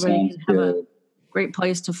everybody can have a great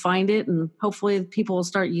place to find it. And hopefully people will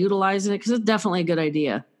start utilizing it because it's definitely a good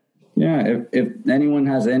idea. Yeah. If anyone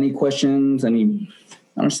has any questions, I don't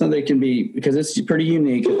know, they can be, because it's pretty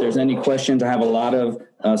unique. If there's any questions, I have a lot of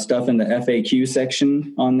stuff in the FAQ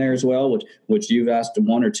section on there as well, which you've asked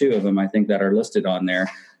one or two of them, I think, that are listed on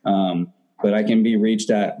there. But I can be reached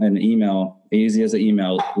at an email, easy as an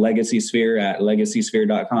email,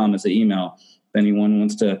 legacysphere@legacysphere.com is the email. If anyone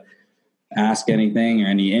wants to ask anything or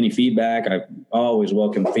any feedback, I always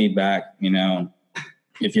welcome feedback.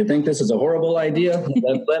 If you think this is a horrible idea,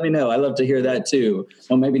 let me know. I love to hear that too.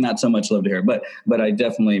 Well, maybe not so much love to hear, but I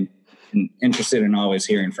definitely am interested in always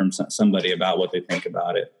hearing from somebody about what they think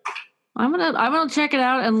about it. I'm gonna check it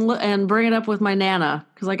out and bring it up with my Nana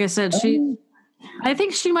because, like I said, I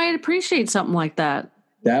think she might appreciate something like that.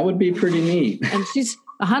 That would be pretty neat. And she's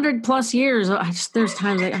 100+ years. There's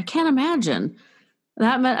times I can't imagine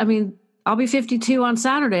that. I'll be 52 on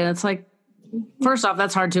Saturday, and it's like, first off,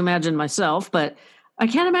 that's hard to imagine myself, but I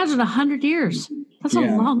can't imagine 100 years. That's a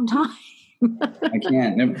long time. I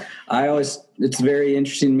can't. It's very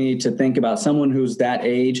interesting to me to think about someone who's that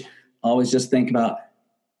age, always just think about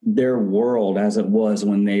their world as it was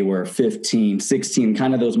when they were 15, 16,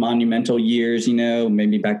 kind of those monumental years,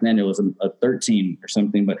 maybe back then it was a 13 or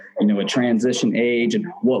something, but, a transition age and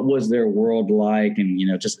what was their world like and,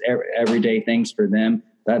 just everyday things for them.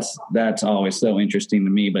 That's always so interesting to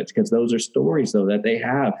me, but because those are stories though that they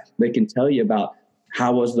have, they can tell you about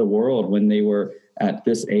how was the world when they were at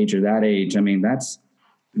this age or that age.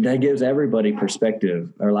 That gives everybody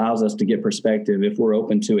perspective, or allows us to get perspective if we're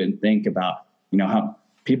open to it and think about, how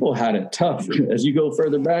people had it tough. As you go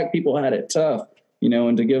further back, people had it tough,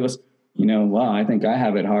 and to give us, wow, I think I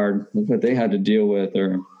have it hard. Look what they had to deal with,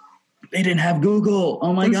 or they didn't have Google.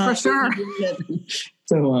 Oh my God. For sure.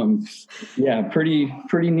 So,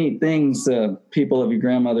 pretty neat things people of your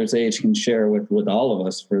grandmother's age can share with all of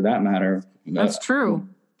us, for that matter. That's true.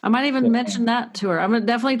 I might even mention that to her. I'm going to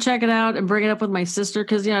definitely check it out and bring it up with my sister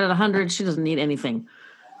because, at 100, she doesn't need anything.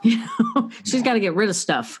 She's got to get rid of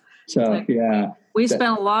stuff. So, we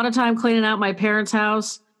spent a lot of time cleaning out my parents'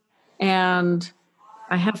 house, and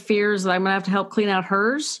I have fears that I'm going to have to help clean out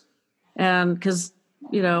hers. And because,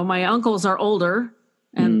 my uncles are older,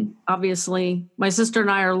 and obviously my sister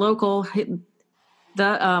and I are local. The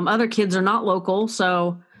other kids are not local.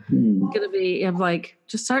 So it's going to be, I'm like,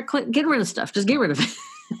 just start getting rid of stuff. Just get rid of it.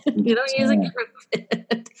 You don't use it, get rid of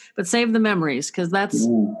it. But save the memories, because that's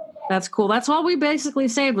cool. That's all we basically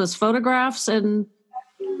saved was photographs and,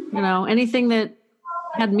 anything that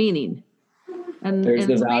had meaning. And there's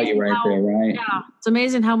the value right there, right? Yeah. It's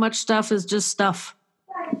amazing how much stuff is just stuff.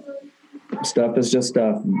 Stuff is just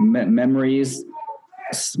stuff. Memories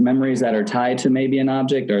that are tied to maybe an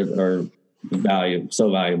object are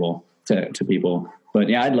so valuable to people. But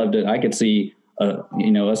yeah, I'd love to. I could see,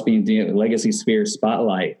 us being the Legacy Sphere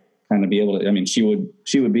spotlight, kind of be able to. I mean, she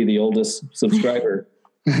would be the oldest subscriber,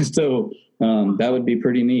 so that would be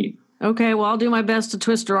pretty neat. Okay, well, I'll do my best to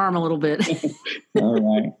twist her arm a little bit. All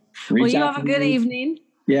right. Well, you have a good evening.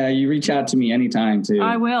 Yeah, you reach out to me anytime too.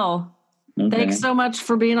 I will. Okay. Thanks so much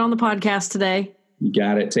for being on the podcast today. You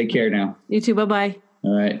got it. Take care now. You too. Bye-bye.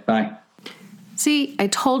 All right. Bye. See, I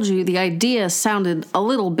told you the idea sounded a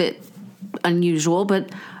little bit unusual, but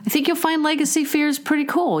I think you'll find Legacy Spheres pretty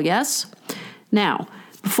cool, yes? Now,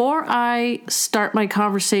 before I start my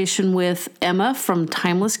conversation with Emma from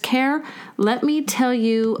Timeless Care, let me tell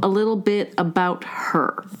you a little bit about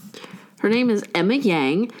her. Her name is Emma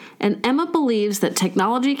Yang, and Emma believes that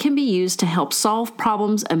technology can be used to help solve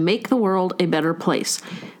problems and make the world a better place.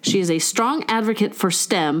 She is a strong advocate for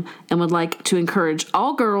STEM and would like to encourage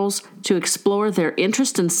all girls to explore their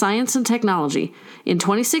interest in science and technology. In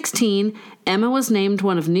 2016, Emma was named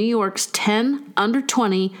one of New York's 10 under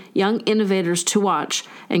 20 young innovators to watch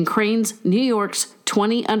and Crain's New York's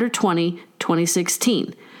 20 under 20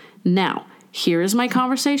 2016. Now, here is my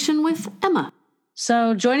conversation with Emma.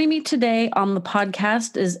 So joining me today on the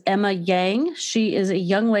podcast is Emma Yang. She is a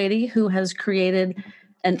young lady who has created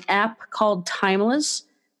an app called Timeless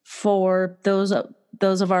for those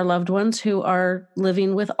of our loved ones who are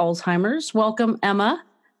living with Alzheimer's. Welcome, Emma.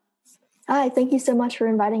 Hi, thank you so much for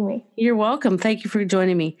inviting me. You're welcome. Thank you for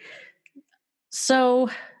joining me. So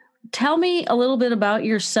tell me a little bit about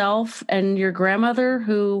yourself and your grandmother,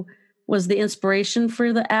 who was the inspiration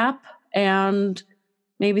for the app, and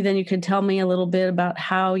maybe then you could tell me a little bit about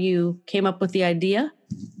how you came up with the idea.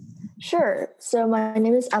 Sure. So my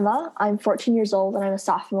name is Emma. I'm 14 years old and I'm a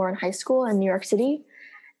sophomore in high school in New York City.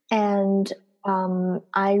 And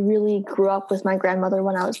I really grew up with my grandmother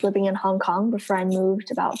when I was living in Hong Kong before I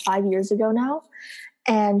moved about 5 years ago now.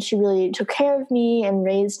 And she really took care of me and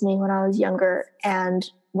raised me when I was younger. And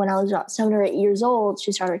when I was about 7 or 8 years old,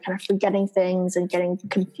 she started kind of forgetting things and getting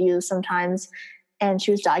confused sometimes. And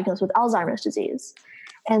she was diagnosed with Alzheimer's disease.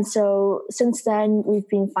 And so since then, we've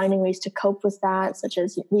been finding ways to cope with that, such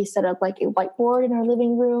as we set up like a whiteboard in our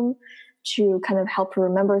living room to kind of help her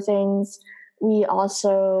remember things. We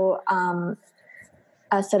also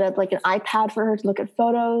set up like an iPad for her to look at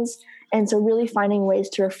photos. And so really finding ways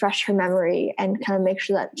to refresh her memory and kind of make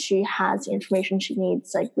sure that she has the information she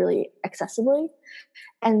needs like really accessibly.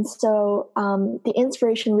 And so the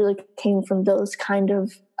inspiration really came from those kind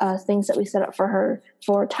of things that we set up for her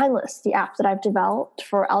for Timeless, the app that I've developed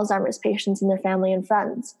for Alzheimer's patients and their family and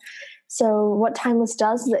friends. So what Timeless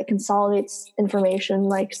does is it consolidates information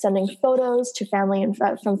like sending photos to family and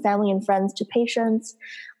from family and friends to patients,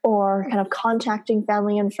 or kind of contacting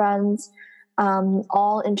family and friends,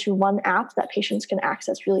 all into one app that patients can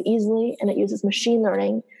access really easily. And it uses machine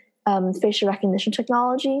learning, facial recognition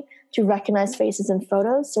technology to recognize faces in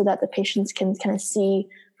photos so that the patients can kind of see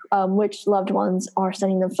which loved ones are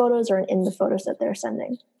sending them photos or in the photos that they're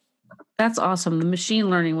sending. That's awesome. The machine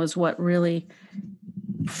learning was what really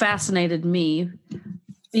fascinated me.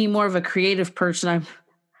 Being more of a creative person,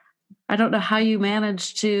 I don't know how you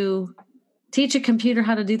manage to teach a computer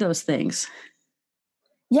how to do those things.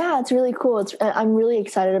 Yeah, it's really cool. I'm really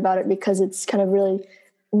excited about it because it's kind of really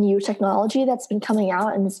new technology that's been coming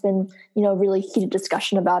out, and it's been, really heated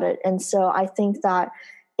discussion about it. And so I think that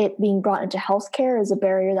it being brought into healthcare is a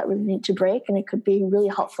barrier that we need to break, and it could be really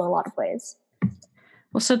helpful in a lot of ways.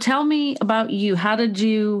 Well, so tell me about you. Have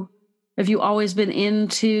you always been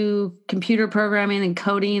into computer programming and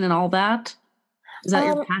coding and all that? Is that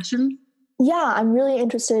your passion? Yeah, I'm really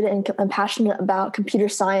interested and passionate about computer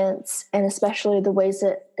science, and especially the ways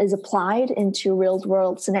it is applied into real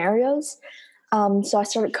world scenarios. So I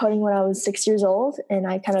started coding when I was 6 years old, and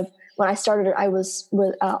when I started, I was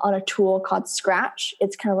on a tool called Scratch.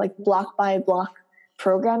 It's kind of like block by block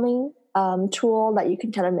programming tool that you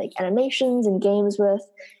can kind of make animations and games with.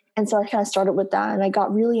 And so I kind of started with that, and I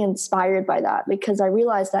got really inspired by that because I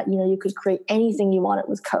realized that, you could create anything you wanted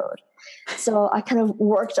with code. So I kind of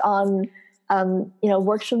worked on,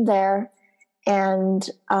 worked from there and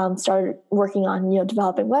started working on,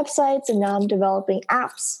 developing websites. And now I'm developing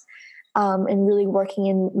apps and really working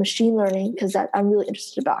in machine learning because I'm really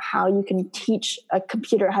interested about how you can teach a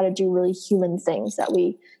computer how to do really human things that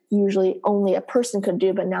we usually only a person could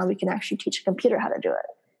do, but now we can actually teach a computer how to do it.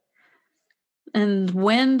 And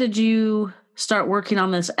when did you start working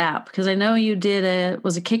on this app? Because I know you did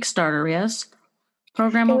was a Kickstarter, yes?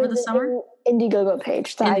 Program over the summer? Indiegogo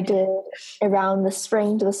page that I did around the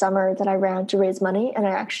spring to the summer that I ran to raise money. And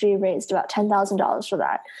I actually raised about $10,000 for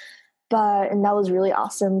that. And that was really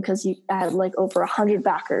awesome because I had like over 100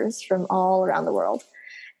 backers from all around the world.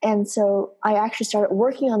 And so I actually started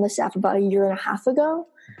working on this app about a year and a half ago.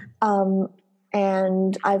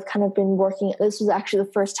 And I've kind of been this was actually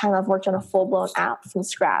the first time I've worked on a full-blown app from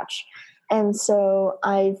scratch. And so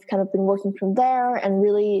I've kind of been working from there. And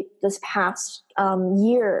really this past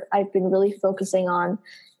year, I've been really focusing on,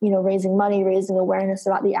 raising money, raising awareness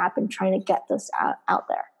about the app and trying to get this out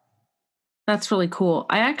there. That's really cool.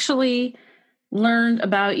 I actually learned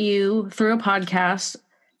about you through a podcast.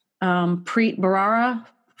 Preet Bharara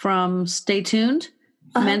from Stay Tuned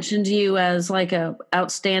mentioned you as like a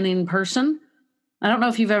outstanding person. I don't know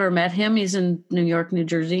if you've ever met him. He's in New York, New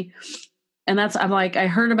Jersey. And I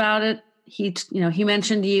heard about it. He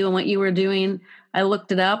mentioned you and what you were doing. I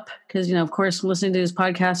looked it up because, of course, I'm listening to his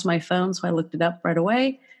podcast on my phone. So I looked it up right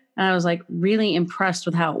away. And I was like really impressed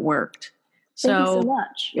with how it worked. Thank you so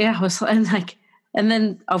much. Yeah. And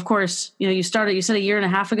then of course, you said a year and a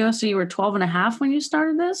half ago. So you were 12 and a half when you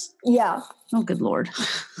started this? Yeah. Oh, good Lord.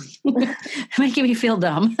 Making me feel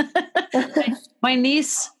dumb. My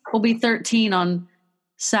niece will be 13 on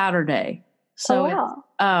Saturday. So,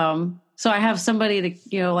 wow. So I have somebody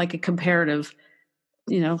to, like a comparative,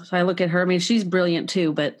 so I look at her. I mean, she's brilliant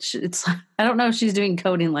too, but I don't know if she's doing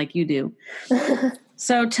coding like you do.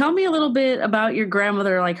 So tell me a little bit about your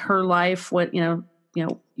grandmother, like her life. What, you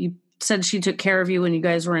said she took care of you when you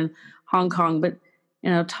guys were in Hong Kong, but,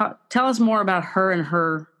 tell us more about her and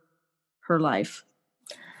her life.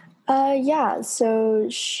 Yeah. So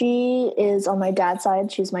she is on my dad's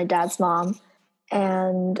side. She's my dad's mom.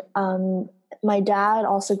 And my dad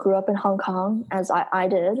also grew up in Hong Kong, as I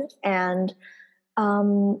did. And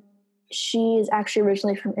she is actually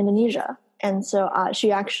originally from Indonesia. And so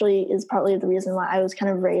she actually is partly the reason why I was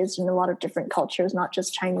kind of raised in a lot of different cultures, not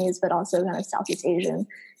just Chinese, but also kind of Southeast Asian,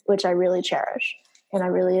 which I really cherish. And I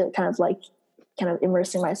really kind of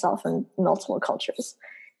immersing myself in multiple cultures.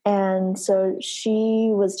 And so she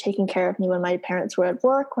was taking care of me when my parents were at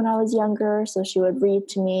work when I was younger. So she would read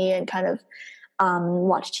to me and kind of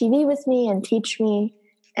watch TV with me and teach me.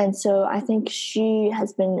 And so I think she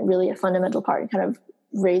has been really a fundamental part in kind of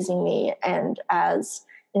raising me and as,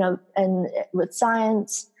 and with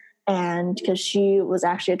science, and because she was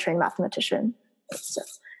actually a trained mathematician. So,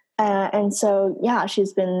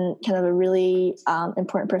 she's been kind of a really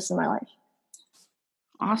important person in my life.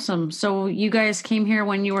 Awesome. So you guys came here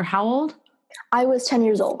when you were how old? I was 10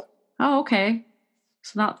 years old. Oh, okay.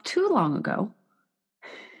 So not too long ago.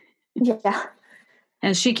 Yeah.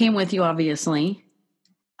 And she came with you, obviously.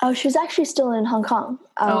 Oh, she's actually still in Hong Kong.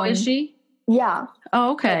 Is she? Yeah.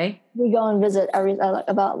 Oh, okay. We go and visit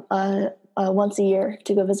about once a year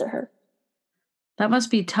to go visit her. That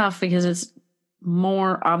must be tough because it's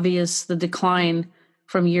more obvious. The decline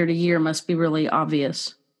from year to year must be really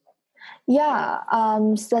obvious. Yeah.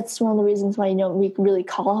 So that's one of the reasons why, we really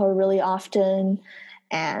call her really often.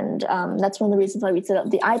 And that's one of the reasons why we set up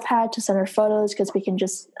the iPad to send her photos, because we can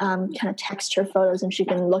just kind of text her photos and she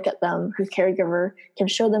can look at them. Her caregiver can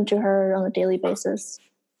show them to her on a daily basis.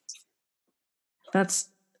 That's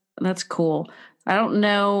cool. I don't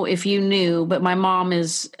know if you knew, but my mom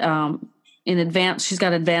is she's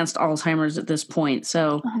got advanced Alzheimer's at this point.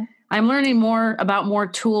 So I'm learning more about more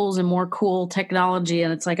tools and more cool technology.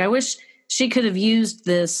 And it's like, I wish she could have used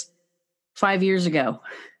this 5 years ago.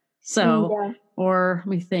 So, or let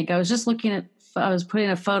me think, I was putting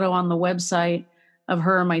a photo on the website of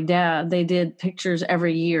her and my dad. They did pictures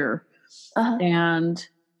every year. And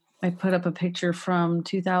I put up a picture from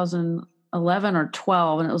 2011 or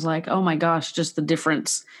 12. And it was like, oh my gosh, just the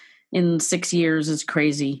difference in 6 years is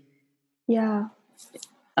crazy. Yeah.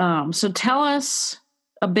 So tell us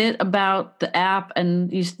a bit about the app,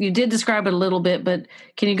 and you did describe it a little bit, but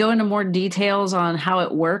can you go into more details on how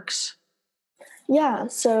it works? Yeah,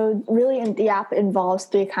 so really the app involves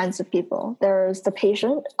three kinds of people. There's the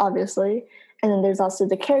patient, obviously, and then there's also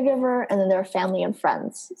the caregiver, and then there are family and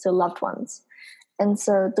friends, so loved ones. And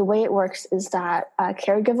so the way it works is that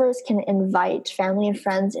caregivers can invite family and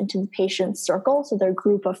friends into the patient's circle, so their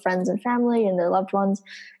group of friends and family and their loved ones,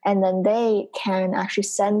 and then they can actually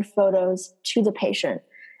send photos to the patient,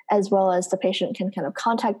 as well as the patient can kind of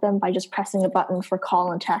contact them by just pressing a button for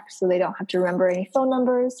call and text, so they don't have to remember any phone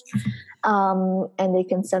numbers. And they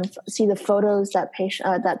can see the photos that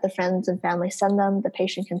that the friends and family send them. The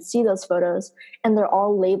patient can see those photos, and they're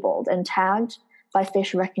all labeled and tagged by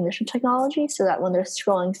facial recognition technology, so that when they're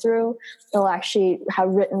scrolling through, they'll actually have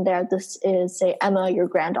written there, this is, say, Emma, your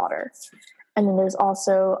granddaughter. And then there's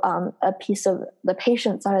also a piece of the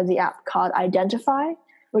patient side of the app called Identify,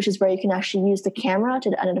 which is where you can actually use the camera to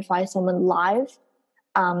identify someone live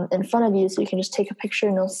in front of you. So you can just take a picture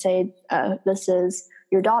and it'll say, this is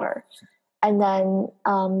your daughter. And then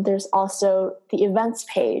there's also the events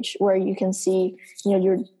page where you can see,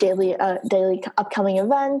 your daily upcoming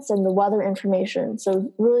events and the weather information.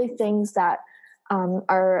 So really things that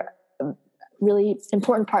are really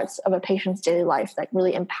important parts of a patient's daily life that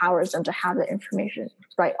really empowers them to have that information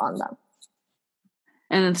right on them.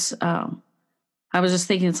 And it's, I was just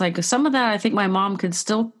thinking, it's like some of that I think my mom could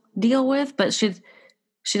still deal with, but she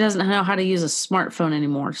doesn't know how to use a smartphone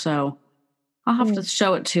anymore. So I'll have to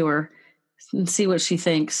show it to her and see what she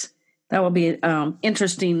thinks. That will be an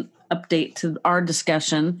interesting update to our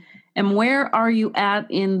discussion. And where are you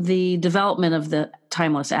at in the development of the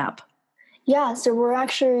Timeless app? Yeah, so we're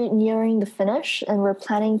actually nearing the finish, and we're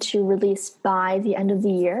planning to release by the end of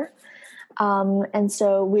the year. And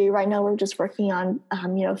so right now we're just working on,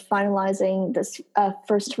 finalizing this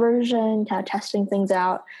first version, kind of testing things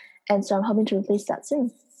out. And so I'm hoping to release that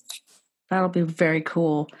soon. That'll be very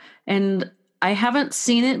cool. And I haven't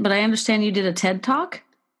seen it, but I understand you did a TED Talk?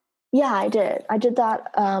 Yeah, I did. I did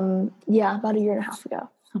that, about a year and a half ago.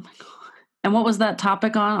 Oh my God. And what was that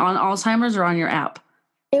topic on Alzheimer's or on your app?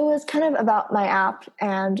 It was kind of about my app,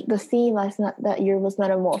 and the theme that year was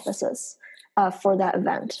metamorphosis for that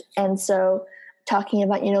event. And so talking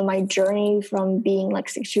about, my journey from being like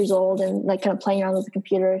 6 years old and like kind of playing around with the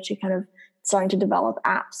computer to kind of starting to develop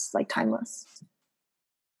apps like Timeless.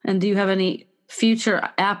 And do you have any future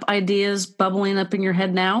app ideas bubbling up in your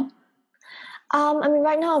head now?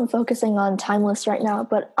 Right now I'm focusing on Timeless right now,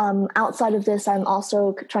 but outside of this, I'm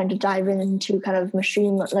also trying to dive into kind of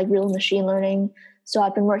real machine learning. So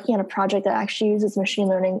I've been working on a project that actually uses machine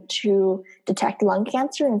learning to detect lung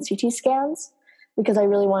cancer in CT scans, because I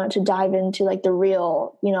really wanted to dive into like the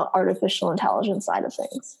real, artificial intelligence side of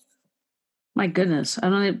things. My goodness.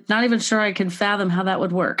 I'm not even sure I can fathom how that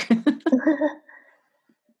would work.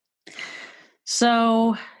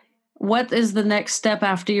 So what is the next step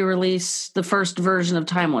after you release the first version of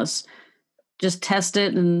Timeless? Just test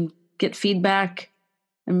it and get feedback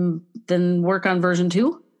and then work on version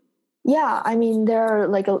 2? Yeah, there are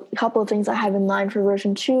like a couple of things I have in mind for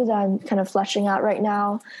version 2 that I'm kind of fleshing out right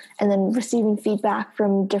now, and then receiving feedback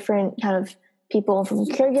from different kind of people, from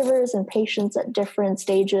caregivers and patients at different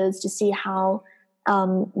stages, to see how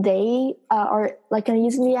they are like kind of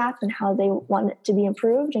using the app and how they want it to be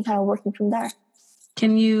improved, and kind of working from there.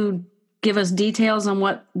 Can you give us details on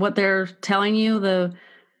what they're telling you, the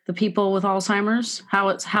people with Alzheimer's, how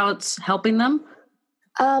it's helping them?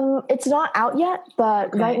 It's not out yet, but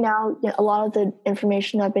okay. Right now, a lot of the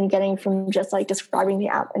information I've been getting from just like describing the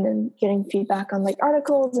app and then getting feedback on like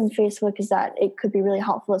articles and Facebook is that it could be really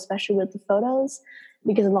helpful, especially with the photos,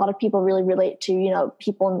 because a lot of people really relate to,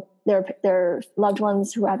 people, their loved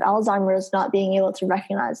ones who have Alzheimer's not being able to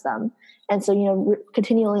recognize them. And so,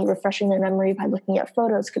 continually refreshing their memory by looking at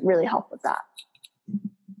photos could really help with that.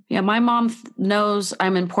 Yeah, my mom knows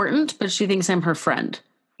I'm important, but she thinks I'm her friend.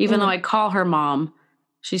 Even though I call her mom,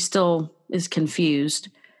 she still is confused.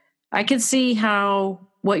 I could see how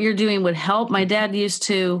what you're doing would help. My dad used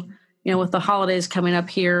to, with the holidays coming up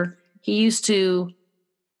here, he used to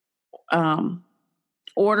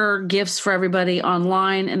order gifts for everybody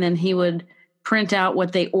online, and then he would print out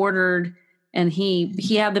what they ordered, and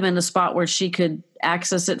he had them in a spot where she could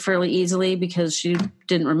access it fairly easily because she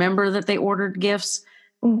didn't remember that they ordered gifts.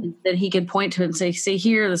 That he could point to and say, see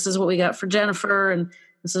here, this is what we got for Jennifer, and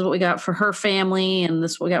this is what we got for her family, and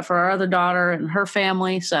this is what we got for our other daughter and her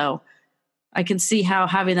family. So I can see how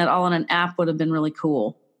having that all in an app would have been really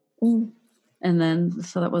cool. And then,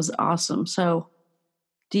 so that was awesome. So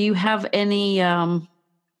do you have any, have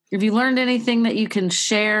you learned anything that you can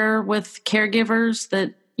share with caregivers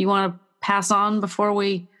that you want to pass on before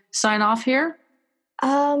we sign off here?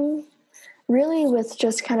 Really with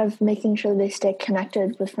just kind of making sure they stay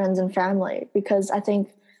connected with friends and family, because I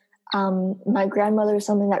think my grandmother is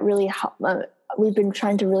something that really we've been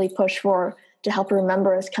trying to really push for to help her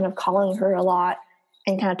remember, is kind of calling her a lot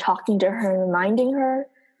and kind of talking to her and reminding her,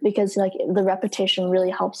 because like the repetition really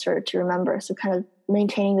helps her to remember. So kind of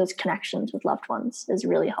maintaining those connections with loved ones is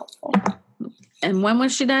really helpful. And when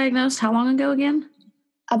was she diagnosed? How long ago again?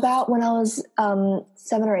 About when I was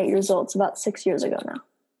 7 or 8 years old. It's about 6 years ago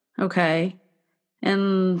now. Okay.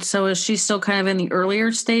 And so is she still kind of in the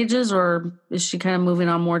earlier stages, or is she kind of moving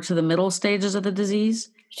on more to the middle stages of the disease?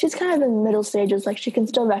 She's kind of in the middle stages. Like she can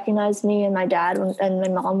still recognize me and my dad and my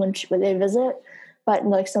mom when they visit. But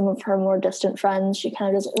like some of her more distant friends, she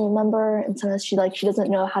kind of doesn't remember. And sometimes she doesn't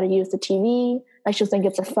know how to use the TV. Like she'll think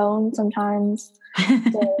it's a phone sometimes.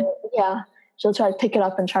 So yeah, she'll try to pick it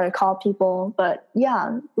up and try to call people. But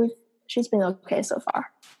yeah, she's been okay so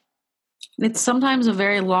far. It's sometimes a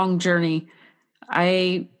very long journey.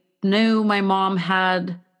 I knew my mom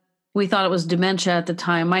we thought it was dementia at the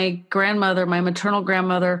time. My grandmother, my maternal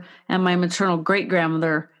grandmother, and my maternal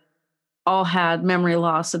great-grandmother all had memory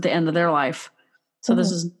loss at the end of their life. So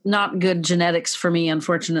this is not good genetics for me,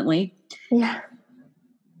 unfortunately. Yeah.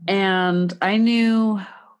 And I knew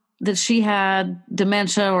that she had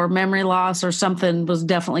dementia or memory loss or something was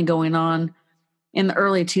definitely going on in the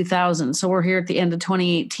early 2000s. So we're here at the end of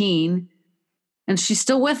 2018, and she's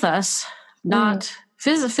still with us. Not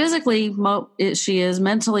physically, she is.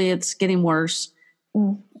 Mentally, it's getting worse.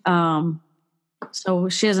 So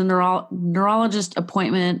she has a neurologist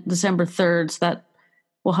appointment December 3rd. So that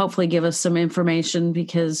will hopefully give us some information,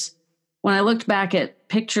 because when I looked back at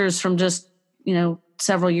pictures from just,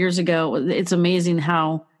 several years ago, it's amazing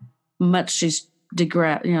how much she's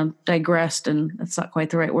digressed, and that's not quite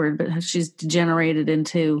the right word, but she's degenerated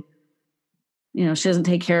into, she doesn't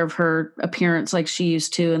take care of her appearance like she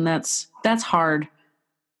used to. And that's hard.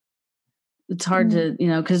 It's hard to,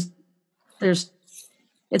 because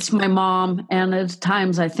it's my mom. And at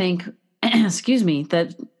times I think, excuse me,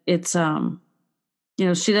 that it's, I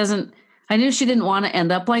knew she didn't want to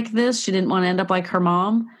end up like this. She didn't want to end up like her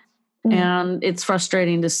mom. And it's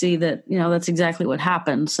frustrating to see that, that's exactly what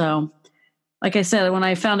happened. So like I said, when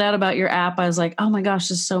I found out about your app, I was like, oh my gosh,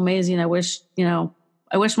 this is so amazing. I wish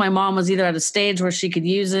my mom was either at a stage where she could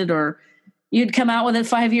use it, or you'd come out with it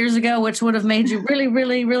 5 years ago, which would have made you really,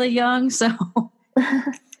 really, really young. So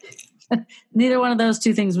neither one of those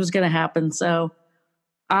two things was going to happen. So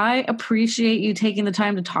I appreciate you taking the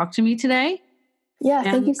time to talk to me today. Yeah,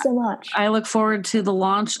 thank you so much. I look forward to the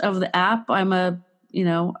launch of the app. I'm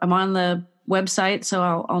on the website,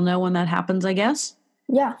 so I'll know when that happens, I guess.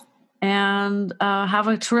 Yeah. And have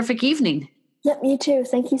a terrific evening. Yep, you too.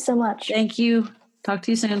 Thank you so much. Thank you. Talk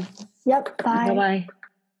to you soon. Yep, bye. Bye-bye.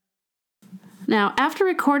 Now, after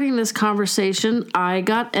recording this conversation, I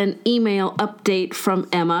got an email update from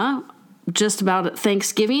Emma just about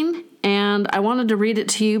Thanksgiving, and I wanted to read it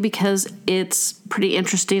to you because it's pretty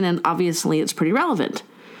interesting and obviously it's pretty relevant.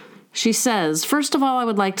 She says, first of all, I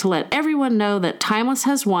would like to let everyone know that Timeless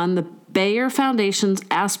has won the Bayer Foundation's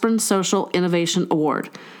Aspirin Social Innovation Award.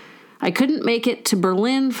 I couldn't make it to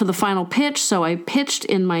Berlin for the final pitch, so I pitched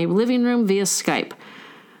in my living room via Skype.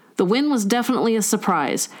 The win was definitely a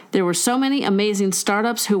surprise. There were so many amazing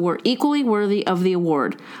startups who were equally worthy of the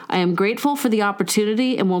award. I am grateful for the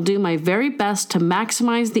opportunity and will do my very best to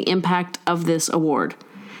maximize the impact of this award.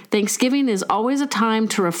 Thanksgiving is always a time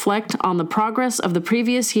to reflect on the progress of the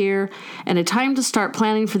previous year and a time to start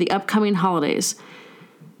planning for the upcoming holidays.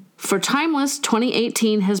 For Timeless,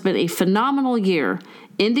 2018 has been a phenomenal year.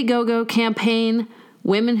 Indiegogo campaign,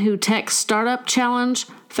 Women Who Tech Startup Challenge,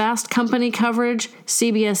 Fast Company coverage,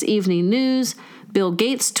 CBS Evening News, Bill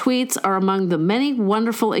Gates tweets are among the many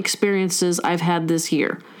wonderful experiences I've had this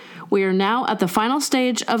year. We are now at the final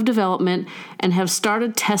stage of development and have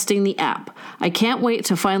started testing the app. I can't wait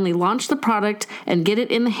to finally launch the product and get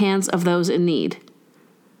it in the hands of those in need.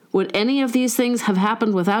 Would any of these things have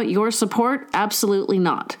happened without your support? Absolutely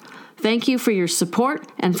not. Thank you for your support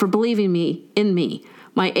and for believing in me.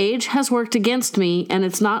 My age has worked against me, and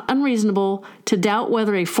it's not unreasonable to doubt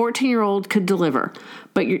whether a 14-year-old could deliver.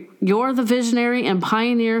 But you're the visionary and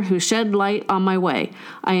pioneer who shed light on my way.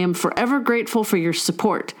 I am forever grateful for your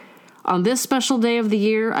support. On this special day of the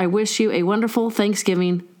year, I wish you a wonderful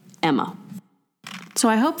Thanksgiving, Emma. So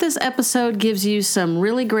I hope this episode gives you some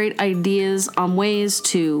really great ideas on ways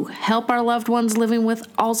to help our loved ones living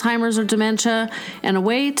with Alzheimer's or dementia, and a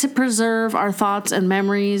way to preserve our thoughts and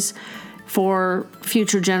memories for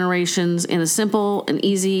future generations in a simple and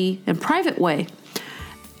easy and private way.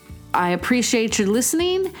 I appreciate your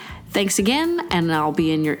listening. Thanks again, and I'll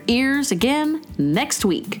be in your ears again next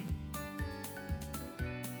week.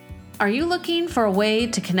 Are you looking for a way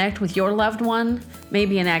to connect with your loved one?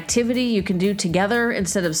 Maybe an activity you can do together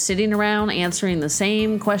instead of sitting around answering the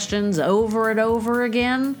same questions over and over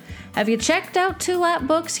again. Have you checked out Two Lap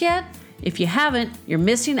Books yet? If you haven't, you're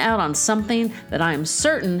missing out on something that I am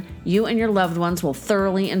certain you and your loved ones will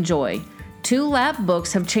thoroughly enjoy. Two Lap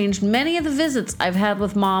Books have changed many of the visits I've had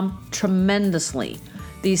with Mom tremendously.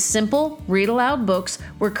 These simple, read-aloud books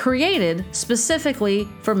were created specifically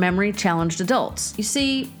for memory-challenged adults. You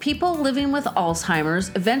see, people living with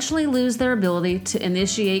Alzheimer's eventually lose their ability to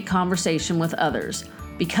initiate conversation with others.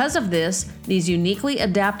 Because of this, these uniquely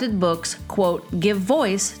adapted books, quote, give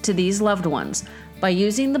voice to these loved ones. By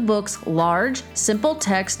using the book's large, simple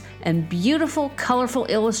text and beautiful, colorful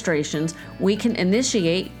illustrations, we can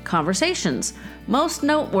initiate conversations. Most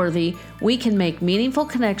noteworthy, we can make meaningful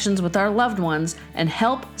connections with our loved ones and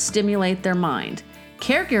help stimulate their mind.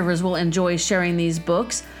 Caregivers will enjoy sharing these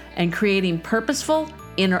books and creating purposeful,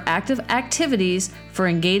 interactive activities for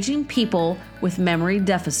engaging people with memory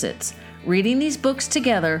deficits. Reading these books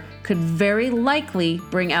together could very likely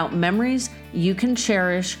bring out memories you can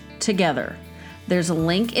cherish together. There's a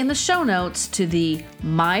link in the show notes to the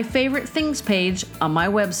My Favorite Things page on my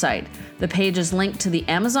website. The page is linked to the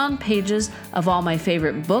Amazon pages of all my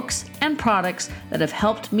favorite books and products that have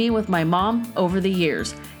helped me with my mom over the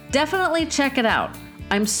years. Definitely check it out.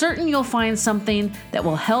 I'm certain you'll find something that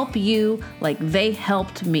will help you like they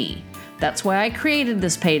helped me. That's why I created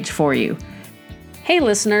this page for you. Hey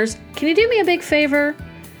listeners, can you do me a big favor?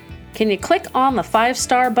 Can you click on the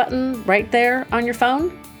 5-star button right there on your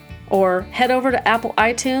phone? Or head over to Apple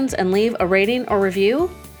iTunes and leave a rating or review?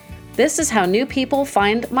 This is how new people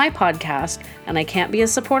find my podcast, and I can't be a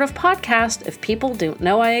supportive podcast if people don't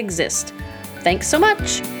know I exist. Thanks so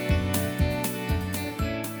much.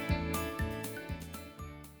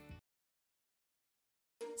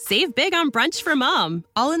 Save big on brunch for mom,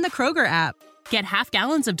 all in the Kroger app. Get half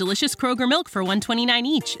gallons of delicious Kroger milk for $1.29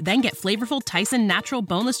 each. Then get flavorful Tyson natural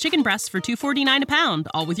boneless chicken breasts for $2.49 a pound,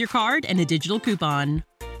 all with your card and a digital coupon.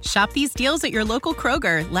 Shop these deals at your local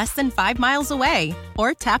Kroger, less than 5 miles away.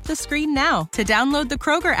 Or tap the screen now to download the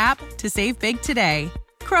Kroger app to save big today.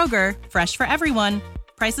 Kroger, fresh for everyone.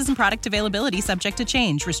 Prices and product availability subject to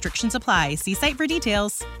change. Restrictions apply. See site for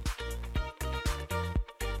details.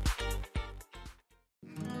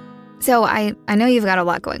 So I know you've got a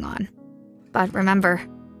lot going on. But remember,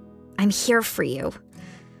 I'm here for you.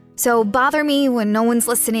 So bother me when no one's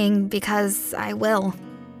listening, because I will.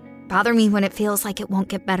 Bother me when it feels like it won't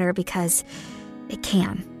get better, because it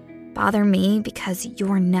can. Bother me because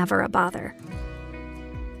you're never a bother.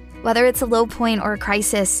 Whether it's a low point or a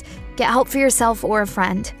crisis, get help for yourself or a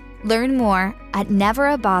friend. Learn more at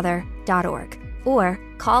neverabother.org or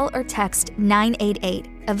call or text 988,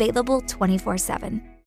 available 24/7.